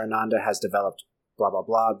 Whosoever Ananda has developed, blah, blah,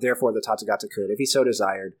 blah. Therefore, the Tathagata could, if he so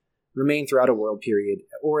desired, remain throughout a world period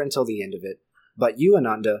or until the end of it. But you,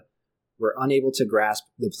 Ananda, were unable to grasp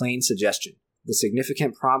the plain suggestion, the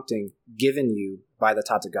significant prompting given you by the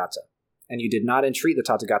Tathagata, and you did not entreat the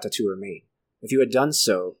Tathagata to remain. If you had done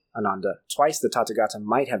so, Ananda, twice the Tathagata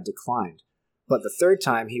might have declined, but the third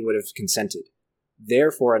time he would have consented.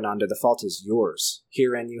 Therefore, Ananda, the fault is yours.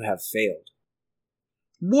 Herein you have failed.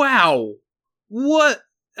 Wow! What?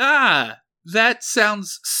 That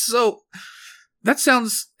sounds so... That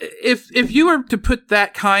sounds... If you were to put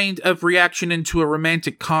that kind of reaction into a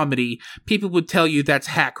romantic comedy, people would tell you that's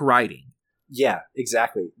hack writing. Yeah,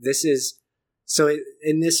 exactly. This is... So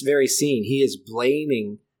in this very scene, he is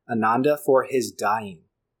blaming Ananda for his dying.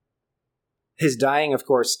 His dying, of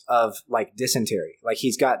course, of, like, dysentery. Like,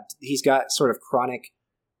 he's got sort of chronic,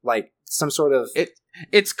 like, some sort of...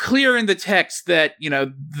 It's clear in the text that,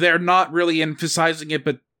 they're not really emphasizing it,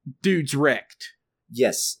 but dude's wrecked.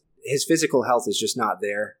 Yes. His physical health is just not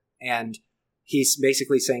there, and he's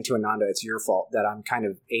basically saying to Ananda, it's your fault that I'm kind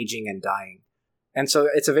of aging and dying. And so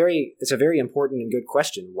it's a very important and good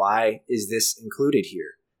question. Why is this included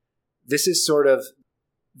here? This is sort of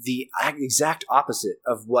the exact opposite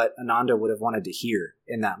of what Ananda would have wanted to hear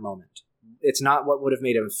in that moment. It's not what would have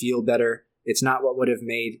made him feel better. It's not what would have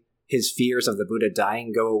made his fears of the Buddha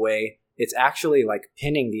dying go away. It's actually like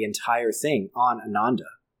pinning the entire thing on Ananda.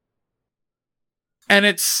 And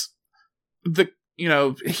it's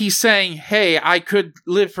he's saying, hey, I could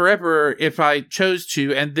live forever if I chose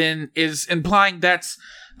to, and then is implying that's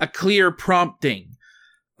a clear prompting.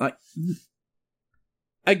 Like,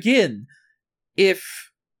 again,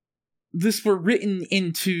 if this were written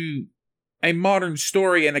into a modern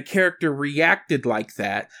story and a character reacted like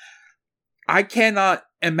that, I cannot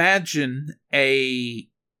imagine a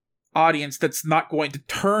audience that's not going to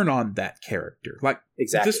turn on that character. Like,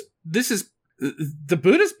 exactly. This is... The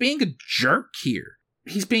Buddha's being a jerk here.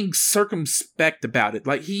 He's being circumspect about it.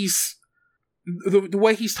 Like, he's... The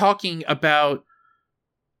way he's talking about,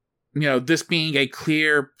 this being a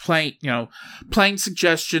clear, plain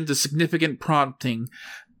suggestion, the significant prompting.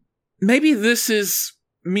 Maybe this is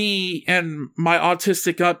me and my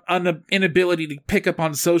autistic inability to pick up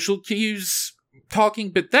on social cues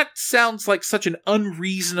talking, but that sounds like such an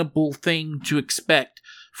unreasonable thing to expect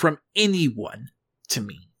from anyone to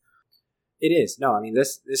me. It is. No, I mean,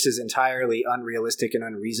 this is entirely unrealistic and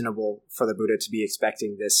unreasonable for the Buddha to be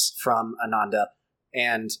expecting this from Ananda.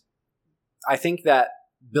 And I think that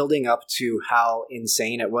building up to how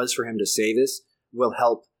insane it was for him to say this will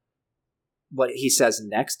help what he says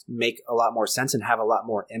next make a lot more sense and have a lot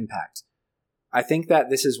more impact. I think that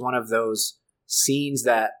this is one of those scenes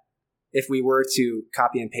that if we were to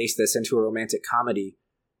copy and paste this into a romantic comedy,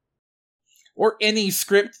 or any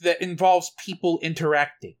script that involves people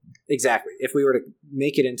interacting. Exactly. If we were to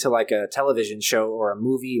make it into like a television show or a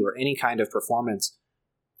movie or any kind of performance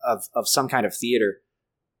of some kind of theater,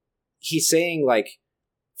 he's saying, like,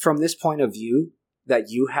 from this point of view that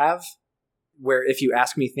you have, where if you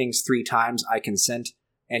ask me things 3 times, I consent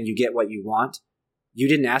and you get what you want, you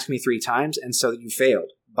didn't ask me 3 times, and so you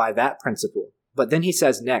failed by that principle. But then he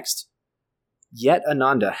says next, yet,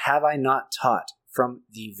 Ananda, have I not taught from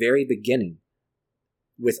the very beginning,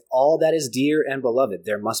 with all that is dear and beloved,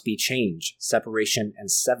 there must be change, separation,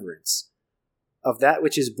 and severance. Of that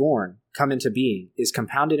which is born, come into being, is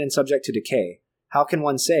compounded and subject to decay. How can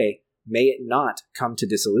one say, may it not come to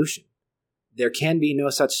dissolution? There can be no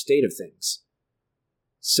such state of things.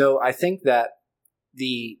 So I think that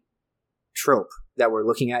the trope that we're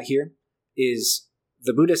looking at here is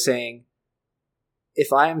the Buddha saying,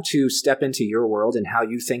 if I am to step into your world and how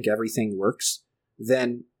you think everything works,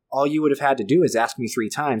 then all you would have had to do is ask me 3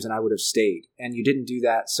 times and I would have stayed. And you didn't do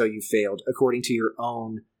that, so you failed, according to your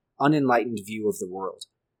own unenlightened view of the world.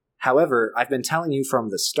 However, I've been telling you from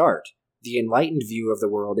the start, the enlightened view of the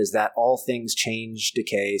world is that all things change,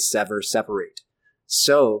 decay, sever, separate.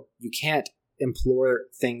 So you can't implore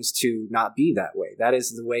things to not be that way. That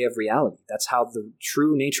is the way of reality. That's how the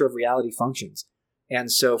true nature of reality functions.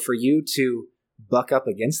 And so for you to buck up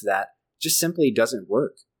against that just simply doesn't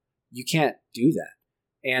work. You can't do that.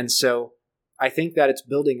 And so I think that it's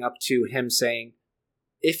building up to him saying,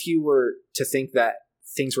 if you were to think that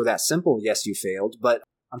things were that simple, yes, you failed, but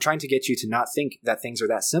I'm trying to get you to not think that things are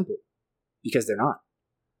that simple, because they're not.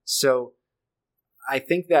 So I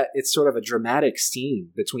think that it's sort of a dramatic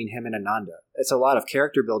scene between him and Ananda. It's a lot of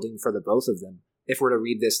character building for the both of them. If we're to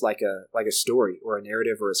read this like a story or a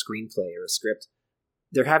narrative or a screenplay or a script,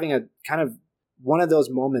 they're having a kind of one of those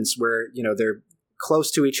moments where, they're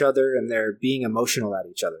close to each other and they're being emotional at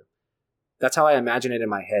each other. That's how I imagine it in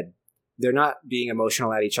my head. They're not being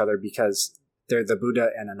emotional at each other because they're the Buddha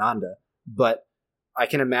and Ananda, but I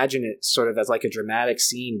can imagine it sort of as like a dramatic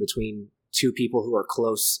scene between two people who are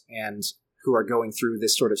close and who are going through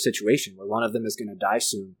this sort of situation where one of them is going to die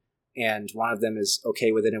soon and one of them is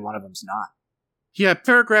okay with it and one of them's not. Yeah,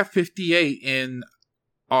 paragraph 58 in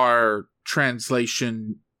our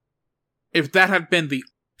translation, if that had been the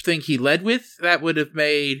thing he led with, that would have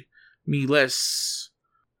made me less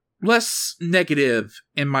negative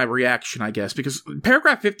in my reaction, I guess, because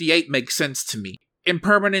paragraph 58 makes sense to me.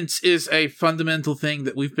 Impermanence is a fundamental thing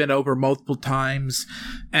that we've been over multiple times,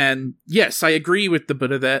 and yes, I agree with the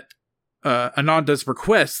Buddha that Ananda's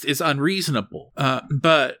request is unreasonable,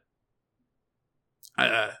 but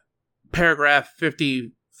paragraph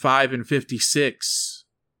 55 and 56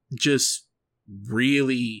 just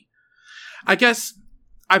really, I guess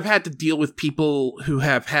I've had to deal with people who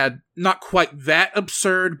have had not quite that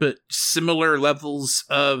absurd, but similar levels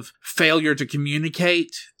of failure to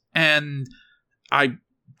communicate, and I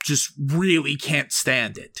just really can't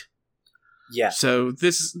stand it. Yeah. So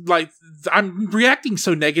this, I'm reacting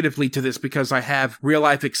so negatively to this because I have real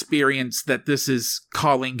life experience that this is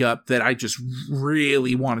calling up that I just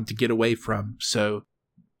really wanted to get away from. So,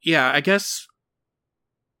 yeah, I guess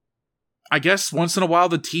once in a while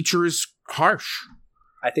the teacher is harsh.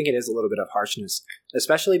 I think it is a little bit of harshness,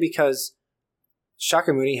 especially because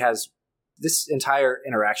Shakyamuni this entire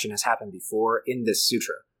interaction has happened before in this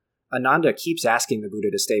sutra. Ananda keeps asking the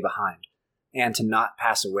Buddha to stay behind and to not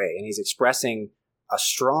pass away, and he's expressing a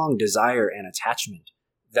strong desire and attachment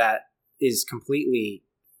that is completely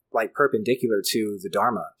perpendicular to the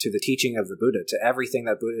Dharma, to the teaching of the Buddha, to everything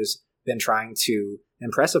that Buddha's been trying to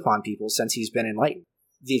impress upon people since he's been enlightened.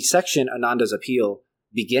 The section Ananda's Appeal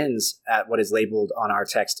begins at what is labeled on our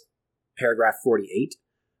text, paragraph 48,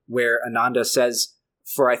 where Ananda says,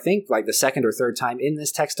 for I think the second or third time in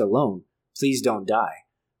this text alone, please don't die.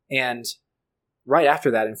 And right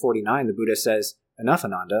after that, in 49, the Buddha says, enough,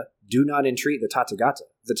 Ananda, do not entreat the Tathagata.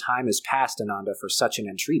 The time is past, Ananda, for such an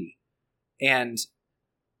entreaty. And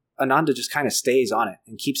Ananda just kind of stays on it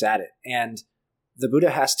and keeps at it. And the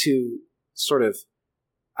Buddha has to sort of,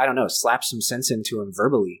 slap some sense into him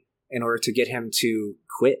verbally in order to get him to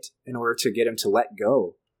quit, in order to get him to let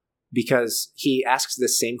go. Because he asks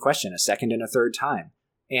this same question a second and a third time.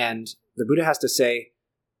 And the Buddha has to say,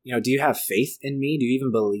 do you have faith in me? Do you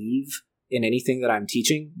even believe in anything that I'm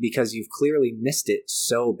teaching? Because you've clearly missed it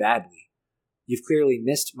so badly. You've clearly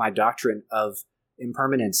missed my doctrine of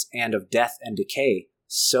impermanence and of death and decay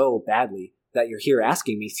so badly that you're here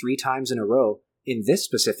asking me 3 times in a row in this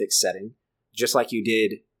specific setting, just like you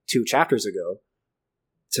did 2 chapters ago,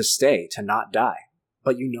 to stay, to not die.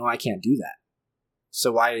 But I can't do that.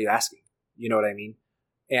 So why are you asking? You know what I mean?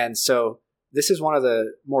 And so this is one of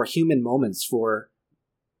the more human moments for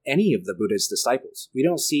any of the Buddha's disciples. We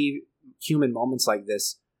don't see human moments like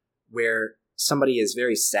this where somebody is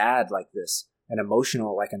very sad like this and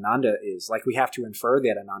emotional like Ananda is, like we have to infer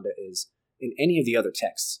that Ananda is in any of the other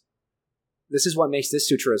texts. This is what makes this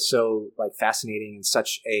sutra so fascinating and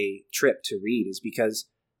such a trip to read, is because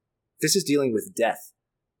this is dealing with death.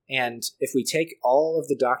 And if we take all of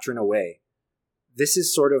the doctrine away, this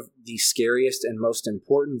is sort of the scariest and most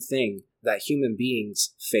important thing that human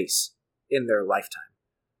beings face in their lifetime.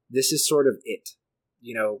 This is sort of it.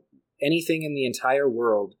 Anything in the entire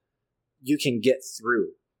world you can get through,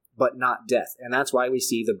 but not death. And that's why we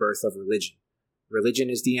see the birth of religion. Religion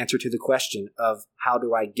is the answer to the question of how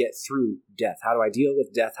do I get through death? How do I deal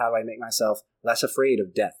with death? How do I make myself less afraid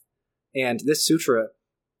of death? And this sutra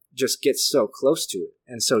just gets so close to it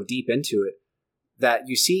and so deep into it that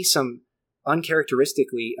you see some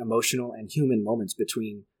uncharacteristically emotional and human moments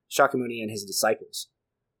between Shakyamuni and his disciples.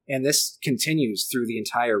 And this continues through the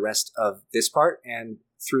entire rest of this part and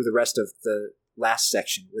through the rest of the last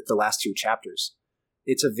section with the last 2 chapters.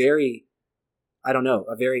 It's a very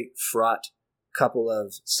fraught couple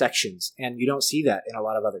of sections, and you don't see that in a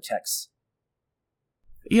lot of other texts.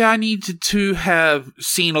 Yeah, I need to have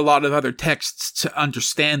seen a lot of other texts to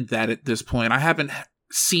understand that at this point. I haven't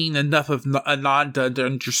seen enough of Ananda to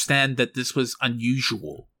understand that this was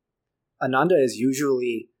unusual. Ananda is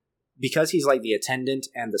usually, because he's like the attendant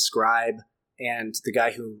and the scribe and the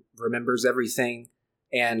guy who remembers everything,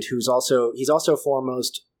 and he's also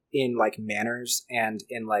foremost in like manners and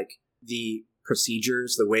in like the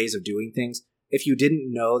procedures, the ways of doing things. If you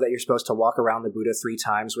didn't know that you're supposed to walk around the Buddha 3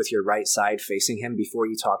 times with your right side facing him before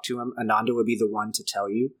you talk to him, Ananda would be the one to tell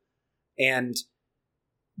you. And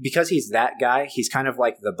because he's that guy, he's kind of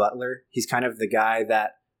like the butler. He's kind of the guy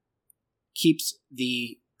that keeps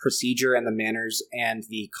the procedure and the manners and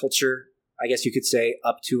the culture, I guess you could say,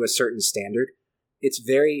 up to a certain standard. It's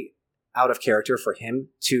very out of character for him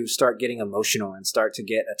to start getting emotional and start to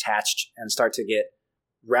get attached and start to get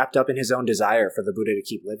wrapped up in his own desire for the Buddha to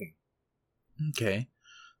keep living. Okay.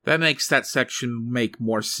 That makes that section make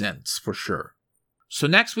more sense, for sure. So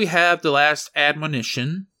next we have the last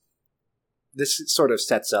admonition. This sort of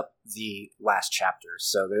sets up the last chapter.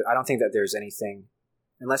 So I don't think that there's anything,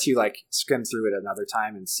 unless you like skim through it another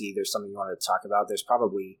time and see there's something you want to talk about, there's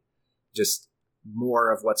probably just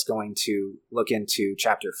more of what's going to look into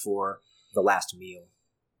chapter 4, the last meal.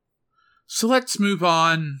 So let's move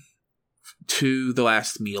on to the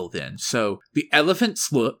last meal then. So the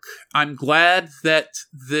elephant's look. I'm glad that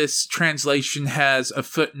this translation has a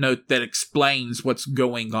footnote that explains what's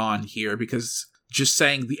going on here, because just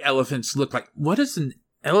saying the elephant's look, like, what is an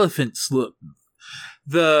elephant's look?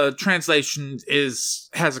 The translation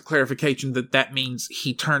has a clarification that means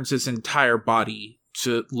he turns his entire body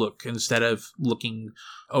to look instead of looking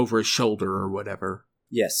over his shoulder or whatever.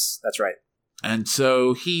 Yes, that's right. And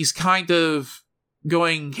so he's kind of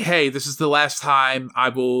going, hey, this is the last time I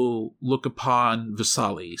will look upon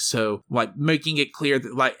Vasali. So, like, making it clear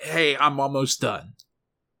that, like, hey, I'm almost done.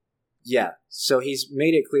 Yeah, so he's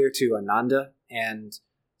made it clear to Ananda and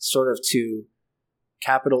sort of to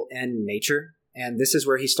capital N nature. And this is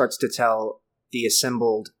where he starts to tell the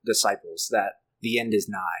assembled disciples that the end is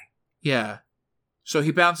nigh. Yeah. So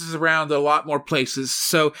he bounces around a lot more places.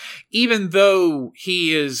 So even though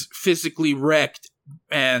he is physically wrecked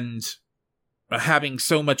and having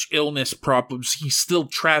so much illness problems, he's still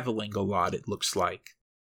traveling a lot, it looks like.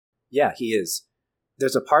 Yeah, he is.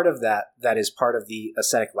 There's a part of that is part of the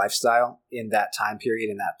ascetic lifestyle in that time period,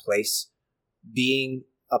 in that place. Being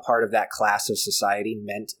a part of that class of society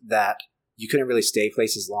meant that you couldn't really stay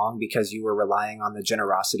places long because you were relying on the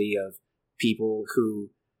generosity of people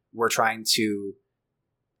who were trying to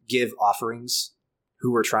give offerings,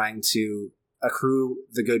 who were trying to accrue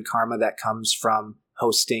the good karma that comes from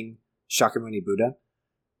hosting Shakyamuni Buddha.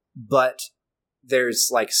 But there's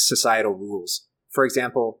like societal rules. For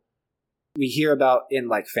example, we hear about in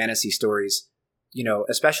like fantasy stories, you know,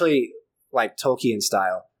 especially like Tolkien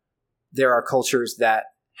style, there are cultures that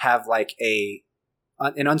have like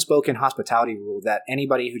an unspoken hospitality rule that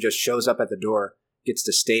anybody who just shows up at the door gets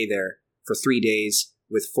to stay there for 3 days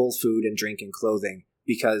with full food and drink and clothing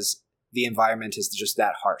because the environment is just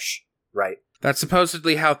that harsh, right? That's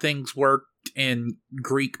supposedly how things worked in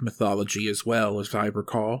Greek mythology as well, as I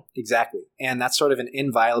recall. Exactly. And that's sort of an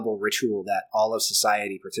inviolable ritual that all of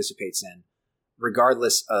society participates in,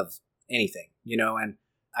 regardless of anything, you know? And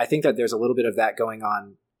I think that there's a little bit of that going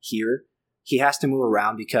on here. He has to move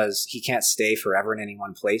around because he can't stay forever in any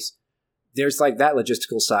one place. There's like that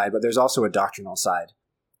logistical side, but there's also a doctrinal side.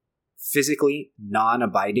 Physically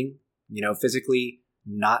non-abiding, you know, physically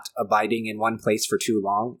not abiding in one place for too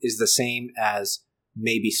long is the same as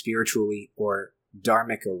maybe spiritually or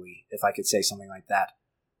dharmically, if I could say something like that.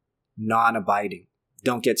 Non-abiding.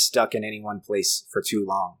 Don't get stuck in any one place for too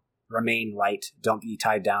long. Remain light. Don't be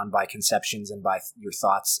tied down by conceptions and by your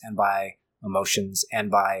thoughts and by emotions and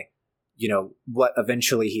by, you know, what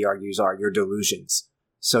eventually he argues are your delusions.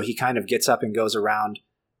 So he kind of gets up and goes around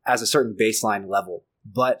as a certain baseline level.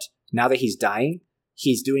 But now that he's dying,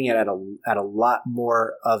 he's doing it at a lot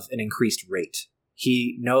more of an increased rate.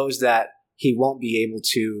 He knows that he won't be able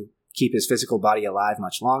to keep his physical body alive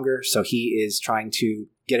much longer, so he is trying to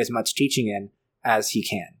get as much teaching in as he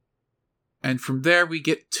can. And from there we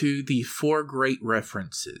get to the 4 great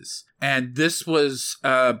references. And this was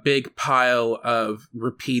a big pile of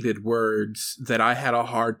repeated words that I had a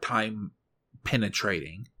hard time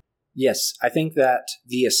penetrating. Yes, I think that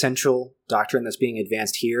the essential doctrine that's being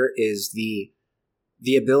advanced here is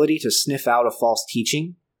the ability to sniff out a false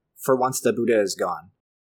teaching for once the Buddha is gone.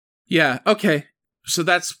 Yeah, okay. So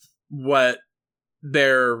that's what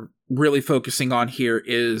they're really focusing on here,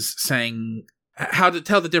 is saying how to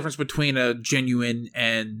tell the difference between a genuine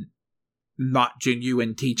and not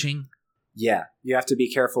genuine teaching. Yeah, you have to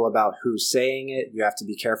be careful about who's saying it. You have to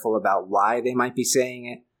be careful about why they might be saying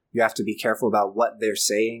it. You have to be careful about what they're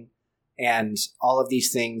saying. And all of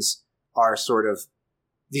these things are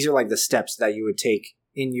these are like the steps that you would take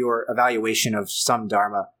in your evaluation of some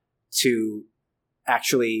dharma to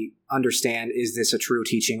actually understand, is this a true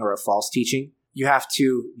teaching or a false teaching? You have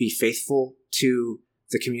to be faithful to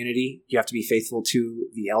the community. You have to be faithful to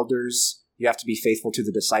the elders. You have to be faithful to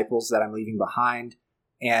the disciples that I'm leaving behind.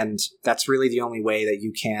 And that's really the only way that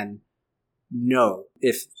you can know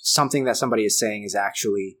if something that somebody is saying is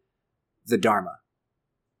actually the Dharma.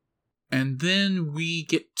 And then we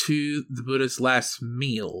get to the Buddha's last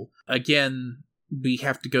meal. Again, we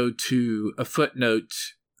have to go to a footnote.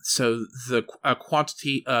 So a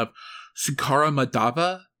quantity of Sukara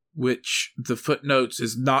Madhava, which the footnotes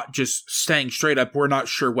is not just saying straight up, we're not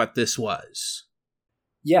sure what this was.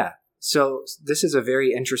 Yeah. So this is a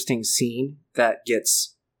very interesting scene that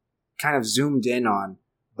gets kind of zoomed in on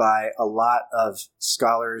by a lot of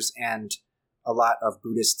scholars and a lot of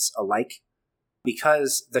Buddhists alike,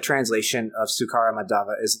 because the translation of Sukara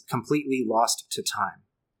Madhava is completely lost to time.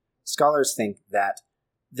 Scholars think that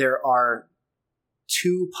there are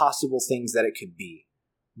two possible things that it could be.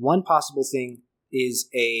 One possible thing is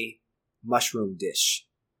a mushroom dish,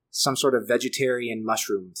 some sort of vegetarian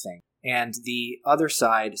mushroom thing. And the other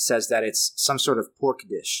side says that it's some sort of pork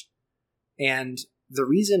dish. And the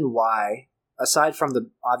reason why, aside from the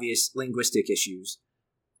obvious linguistic issues,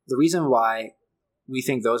 the reason why we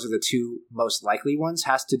think those are the two most likely ones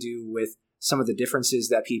has to do with some of the differences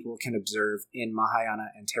that people can observe in Mahayana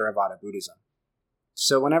and Theravada Buddhism.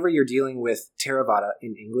 So whenever you're dealing with Theravada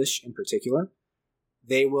in English in particular,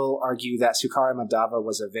 they will argue that Sukara Madhava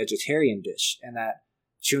was a vegetarian dish and that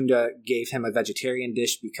Chunda gave him a vegetarian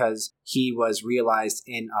dish because he was realized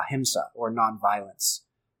in ahimsa, or nonviolence.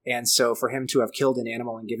 And so for him to have killed an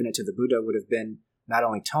animal and given it to the Buddha would have been not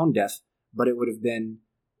only tone deaf, but it would have been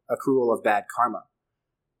accrual of bad karma.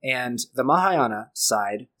 And the Mahayana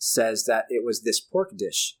side says that it was this pork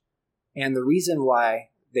dish. And the reason why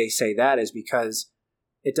they say that is because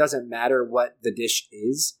it doesn't matter what the dish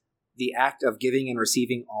is. The act of giving and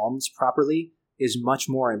receiving alms properly is much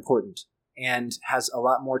more important and has a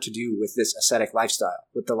lot more to do with this ascetic lifestyle,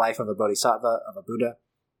 with the life of a bodhisattva, of a Buddha.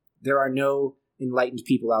 There are no enlightened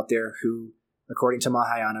people out there who, according to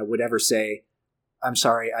Mahayana, would ever say, I'm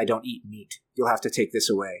sorry, I don't eat meat. You'll have to take this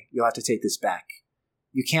away. You'll have to take this back.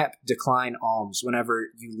 You can't decline alms whenever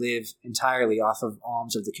you live entirely off of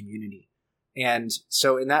alms of the community. And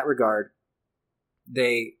so in that regard,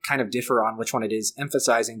 they kind of differ on which one it is,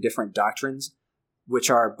 emphasizing different doctrines, which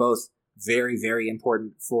are both very, very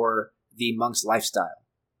important for the monk's lifestyle.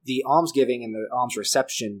 The almsgiving and the alms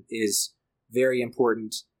reception is very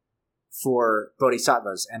important for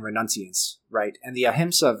bodhisattvas and renunciants, right? And the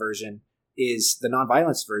ahimsa version is, the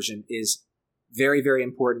nonviolence version is very, very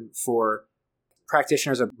important for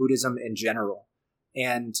practitioners of Buddhism in general.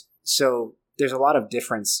 And so there's a lot of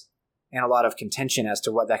difference and a lot of contention as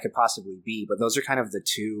to what that could possibly be, but those are kind of the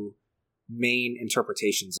two main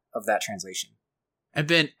interpretations of that translation. And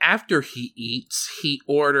then after he eats, he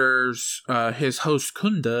orders his host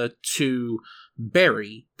Kunda to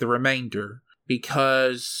bury the remainder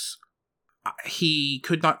because he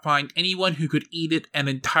could not find anyone who could eat it and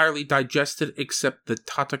entirely digest it except the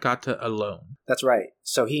Tathagata alone. That's right.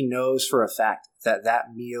 So he knows for a fact that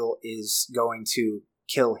that meal is going to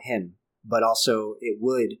kill him, but also it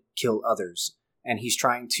would kill others. And he's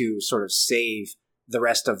trying to sort of save the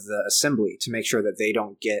rest of the assembly to make sure that they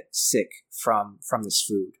don't get sick from this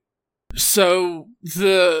food. So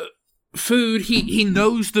the food, he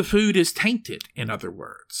knows the food is tainted, in other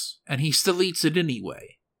words, and he still eats it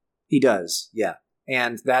anyway. He does, yeah.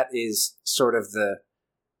 And that is sort of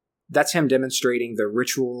that's him demonstrating the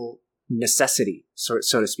ritual necessity, so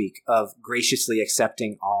to speak, of graciously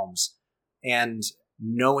accepting alms and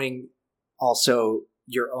knowing also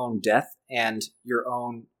your own death and your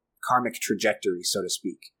own karmic trajectory, so to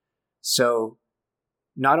speak. So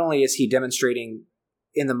not only is he demonstrating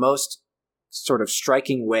in the most sort of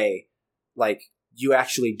striking way, like you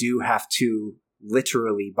actually do have to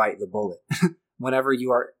literally bite the bullet. Whenever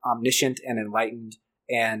you are omniscient and enlightened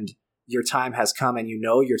and your time has come and you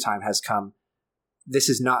know your time has come, this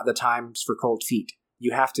is not the times for cold feet.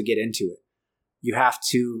 You have to get into it. You have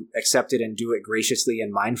to accept it and do it graciously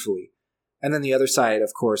and mindfully. And then the other side,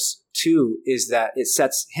 of course, too, is that it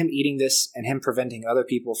sets him eating this and him preventing other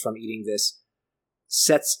people from eating this,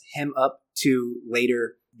 sets him up to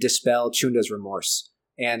later dispel Chunda's remorse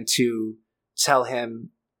and to tell him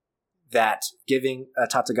that giving a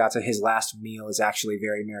Tathagata his last meal is actually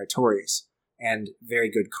very meritorious and very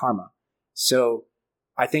good karma. So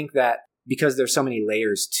I think that because there's so many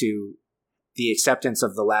layers to the acceptance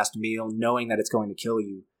of the last meal, knowing that it's going to kill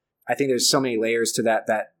you, I think there's so many layers to that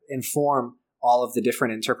inform all of the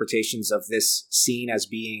different interpretations of this scene as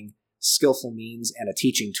being skillful means and a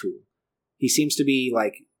teaching tool. He seems to be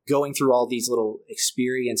like going through all these little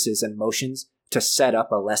experiences and motions to set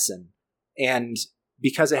up a lesson. And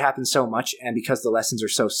because it happens so much, and because the lessons are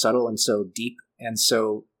so subtle and so deep and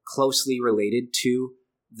so closely related to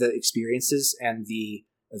the experiences and the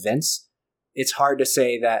events, it's hard to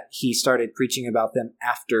say that he started preaching about them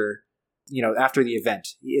after the event.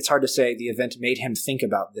 It's hard to say the event made him think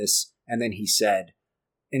about this and then he said.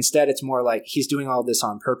 Instead, it's more like he's doing all this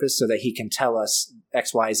on purpose so that he can tell us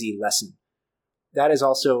XYZ lesson. That is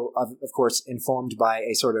also, of course, informed by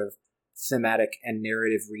a sort of thematic and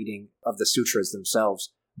narrative reading of the sutras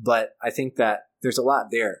themselves. But I think that there's a lot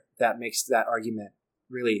there that makes that argument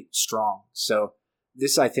really strong. So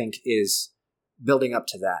this, I think, is building up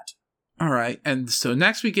to that. All right. And so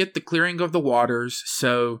next we get the clearing of the waters.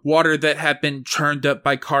 So water that had been churned up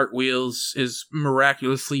by cartwheels is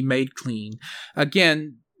miraculously made clean.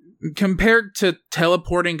 Again, compared to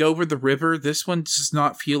teleporting over the river, this one does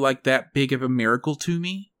not feel like that big of a miracle to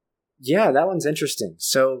me. Yeah, that one's interesting.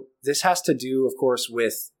 So this has to do, of course,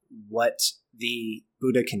 with what the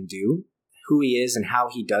Buddha can do, who he is and how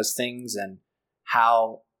he does things, and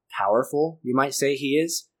how powerful, you might say, he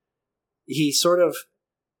is. He sort of,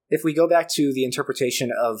 if we go back to the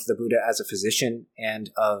interpretation of the Buddha as a physician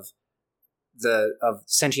and of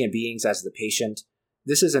sentient beings as the patient,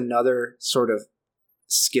 this is another sort of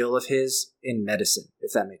skill of his in medicine,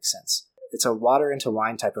 if that makes sense. It's a water into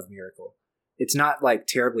wine type of miracle. It's not like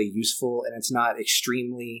terribly useful, and it's not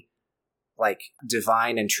extremely like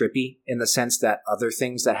divine and trippy in the sense that other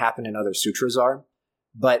things that happen in other sutras are,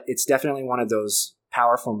 but it's definitely one of those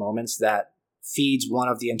powerful moments that feeds one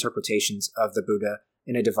of the interpretations of the Buddha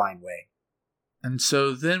in a divine way. And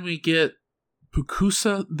so then we get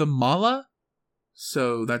Pukusa the Mala.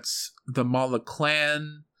 So that's the Mala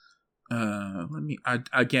clan.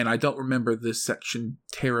 I don't remember this section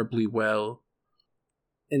terribly well.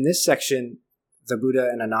 In this section, the Buddha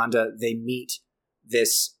and Ananda, they meet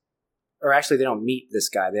this, or actually they don't meet this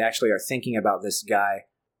guy. They actually are thinking about this guy,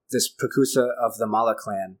 this Pukusa of the Mala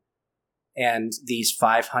clan, and these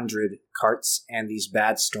 500 carts and these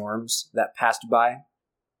bad storms that passed by.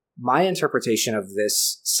 My interpretation of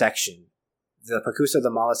this section, the Pukusa of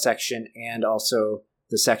the Mala section, and also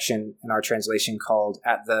the section in our translation called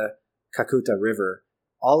At the Kakuta River,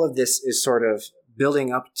 all of this is sort of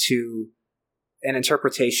building up to an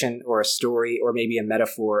interpretation or a story or maybe a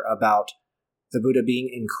metaphor about the Buddha being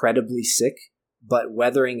incredibly sick, but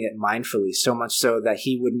weathering it mindfully, so much so that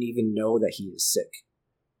he wouldn't even know that he is sick.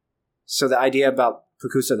 So the idea about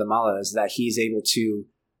Pukusa the Mala is that he's able to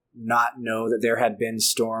not know that there had been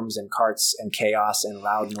storms and carts and chaos and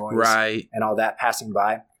loud noise, right, and all that passing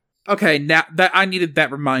by. Okay, now that I needed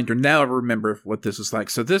that reminder. Now I remember what this was like.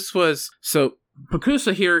 So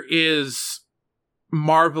Pukusa here is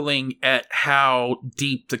marveling at how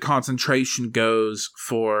deep the concentration goes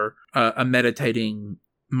for a meditating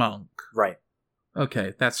monk. Right.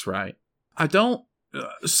 Okay, that's right.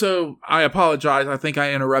 So I apologize. I think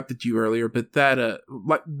I interrupted you earlier, but that,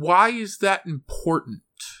 why is that important?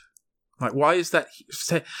 Like, why is that?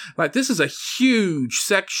 Like, this is a huge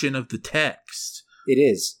section of the text. It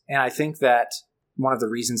is. And I think that one of the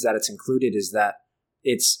reasons that it's included is that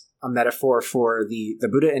it's a metaphor for the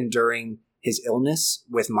Buddha enduring his illness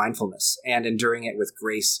with mindfulness and enduring it with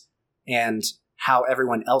grace, and how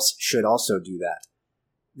everyone else should also do that.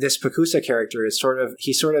 This Pukusa character is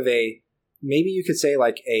he's sort of a, maybe you could say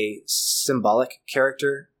like a symbolic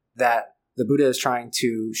character that the Buddha is trying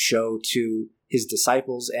to show to his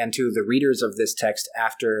disciples and to the readers of this text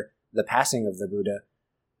after the passing of the Buddha.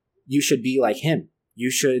 You should be like him. You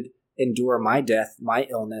should endure my death, my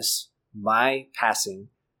illness, my passing,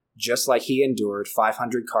 just like he endured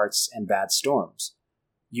 500 carts and bad storms.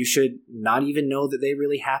 You should not even know that they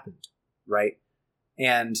really happened, right?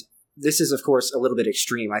 And this is, of course, a little bit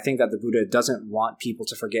extreme. I think that the Buddha doesn't want people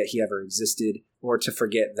to forget he ever existed or to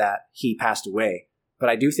forget that he passed away. But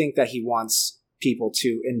I do think that he wants people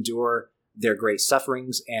to endure their great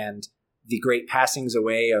sufferings and the great passings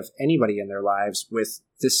away of anybody in their lives with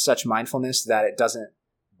this such mindfulness that it doesn't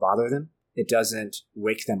bother them. It doesn't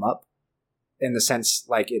wake them up in the sense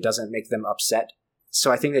like it doesn't make them upset.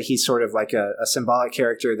 So I think that he's sort of like a symbolic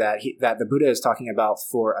character that the Buddha is talking about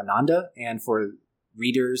for Ananda and for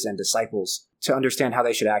readers and disciples to understand how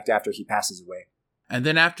they should act after he passes away. And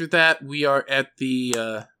then after that, we are at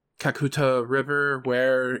the Kakuta River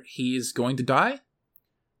where he's going to die?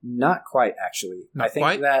 Not quite, actually. I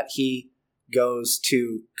think that he goes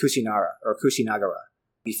to Kushinagara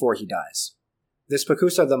before he dies. This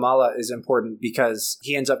Pukusa of the Mala is important because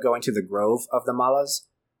he ends up going to the grove of the Malas,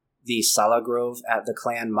 the Sala Grove at the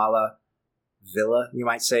Clan Mala Villa, you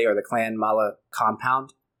might say, or the Clan Mala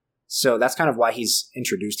compound. So that's kind of why he's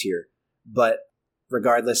introduced here. But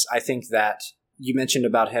regardless, I think that you mentioned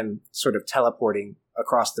about him sort of teleporting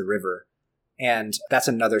across the river, and that's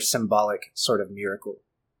another symbolic sort of miracle.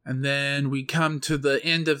 And then we come to the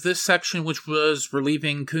end of this section, which was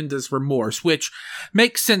relieving Kunda's remorse, which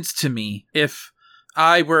makes sense to me. If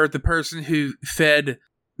I were the person who fed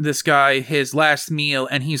this guy his last meal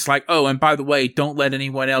and he's like, oh, and by the way, don't let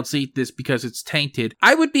anyone else eat this because it's tainted,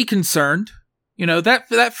 I would be concerned. You know,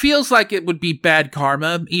 that feels like it would be bad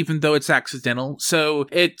karma, even though it's accidental. So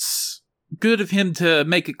it's good of him to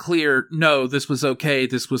make it clear, no, this was okay,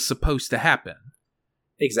 this was supposed to happen.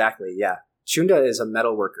 Exactly, yeah. Chunda is a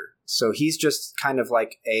metal worker, so he's just kind of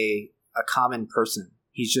like a common person.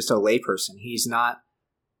 He's just a lay person. He's not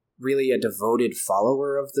really a devoted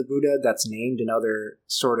follower of the Buddha that's named in other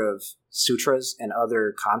sort of sutras and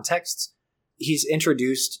other contexts. He's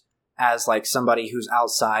introduced as like somebody who's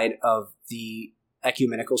outside of the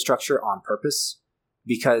ecumenical structure on purpose,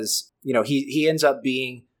 because, you know, he ends up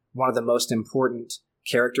being one of the most important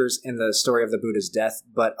characters in the story of the Buddha's death,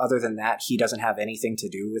 but other than that, he doesn't have anything to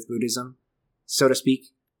do with Buddhism, so to speak.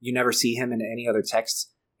 You never see him in any other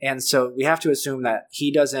texts. And so we have to assume that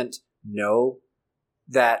he doesn't know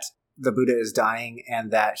that the Buddha is dying and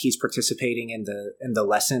that he's participating in the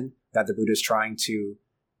lesson that the Buddha is trying to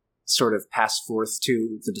sort of pass forth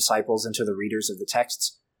to the disciples and to the readers of the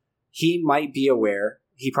texts. He might be aware,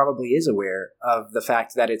 he probably is aware of the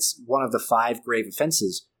fact that it's one of the 5 grave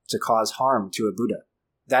offenses to cause harm to a Buddha.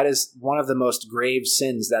 That is one of the most grave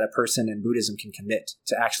sins that a person in Buddhism can commit,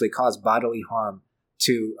 to actually cause bodily harm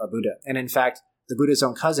to a Buddha. And in fact, the Buddha's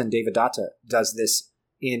own cousin, Devadatta, does this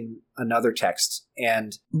in another text.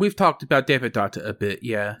 And we've talked about Devadatta a bit,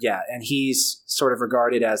 yeah. Yeah, and he's sort of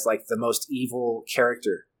regarded as like the most evil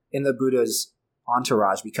character in the Buddha's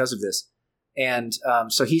entourage because of this. And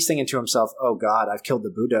so he's thinking to himself, oh God, I've killed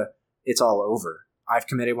the Buddha. It's all over. I've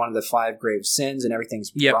committed one of the 5 grave sins and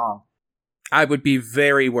everything's wrong. I would be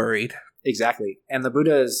very worried. Exactly. And the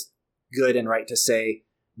Buddha is good and right to say,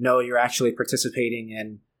 no, you're actually participating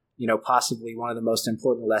in, you know, possibly one of the most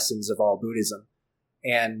important lessons of all Buddhism.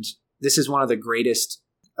 And this is one of the greatest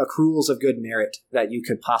accruals of good merit that you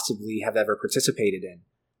could possibly have ever participated in,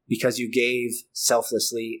 because you gave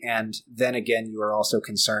selflessly, and then again, you are also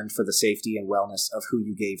concerned for the safety and wellness of who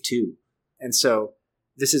you gave to. And so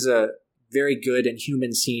this is a very good and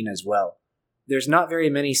human scene as well. There's not very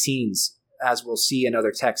many scenes, as we'll see in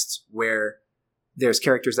other texts, where there's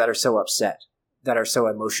characters that are so upset, that are so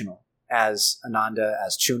emotional, as Ananda,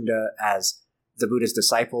 as Chunda, as the Buddha's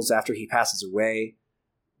disciples after he passes away.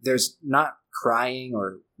 There's not crying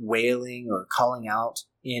or wailing or calling out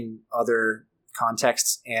in other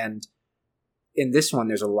contexts, and in this one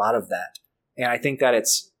there's a lot of that. And I think that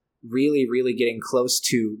it's really, really getting close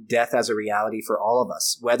to death as a reality for all of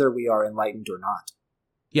us, whether we are enlightened or not.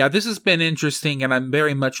 Yeah, this has been interesting, and I'm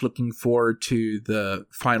very much looking forward to the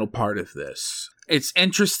final part of this. It's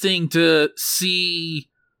interesting to see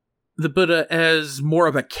the Buddha as more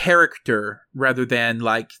of a character rather than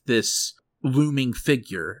like this looming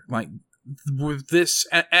figure. Like with this,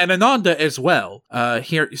 and Ananda as well,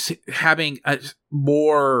 here having a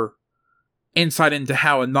more insight into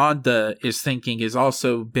how Ananda is thinking has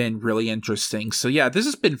also been really interesting. So yeah, this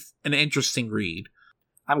has been an interesting read.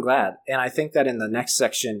 I'm glad. And I think that in the next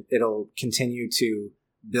section, it'll continue to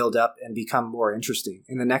build up and become more interesting.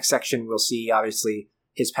 In the next section, we'll see, obviously,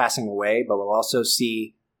 his passing away, but we'll also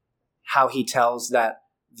see how he tells that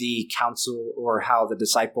the council or how the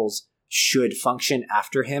disciples should function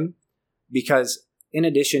after him. Because in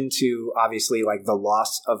addition to, obviously, like the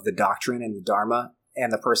loss of the doctrine and the Dharma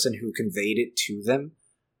and the person who conveyed it to them,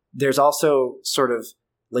 there's also sort of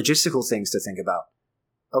logistical things to think about.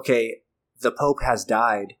 Okay, the Pope has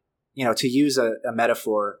died. You know, to use a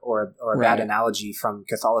metaphor or a bad analogy from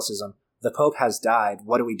Catholicism, the Pope has died.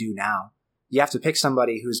 What do we do now? You have to pick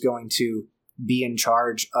somebody who's going to be in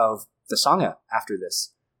charge of the Sangha after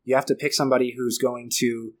this. You have to pick somebody who's going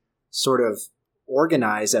to sort of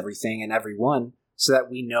organize everything and everyone so that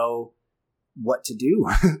we know what to do,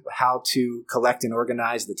 how to collect and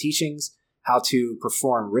organize the teachings, how to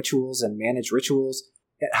perform rituals and manage rituals,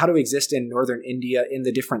 how to exist in northern India in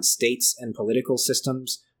the different states and political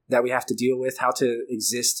systems that we have to deal with, how to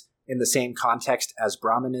exist in the same context as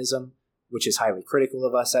Brahmanism, which is highly critical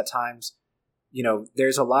of us at times. You know,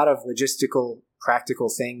 there's a lot of logistical, practical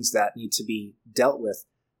things that need to be dealt with.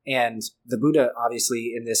 And the Buddha,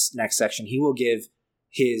 obviously, in this next section, he will give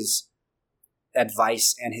his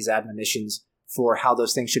advice and his admonitions for how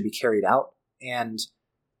those things should be carried out. And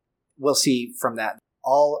we'll see from that,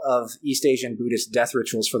 all of East Asian Buddhist death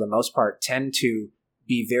rituals, for the most part, tend to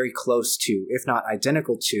be very close to, if not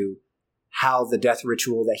identical to, how the death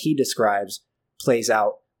ritual that he describes plays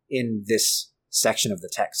out in this section of the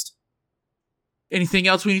text. Anything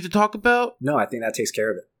else we need to talk about? No, I think that takes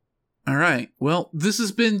care of it. All right. Well, this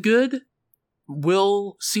has been good.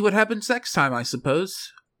 We'll see what happens next time, I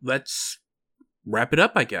suppose. Let's wrap it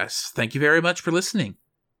up, I guess. Thank you very much for listening.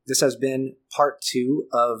 This has been part 2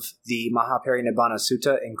 of the Mahaparinibbana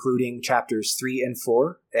Sutta, including chapters 3 and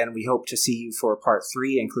 4, and we hope to see you for part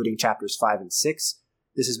 3, including chapters 5 and 6.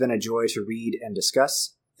 This has been a joy to read and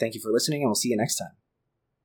discuss. Thank you for listening, and we'll see you next time.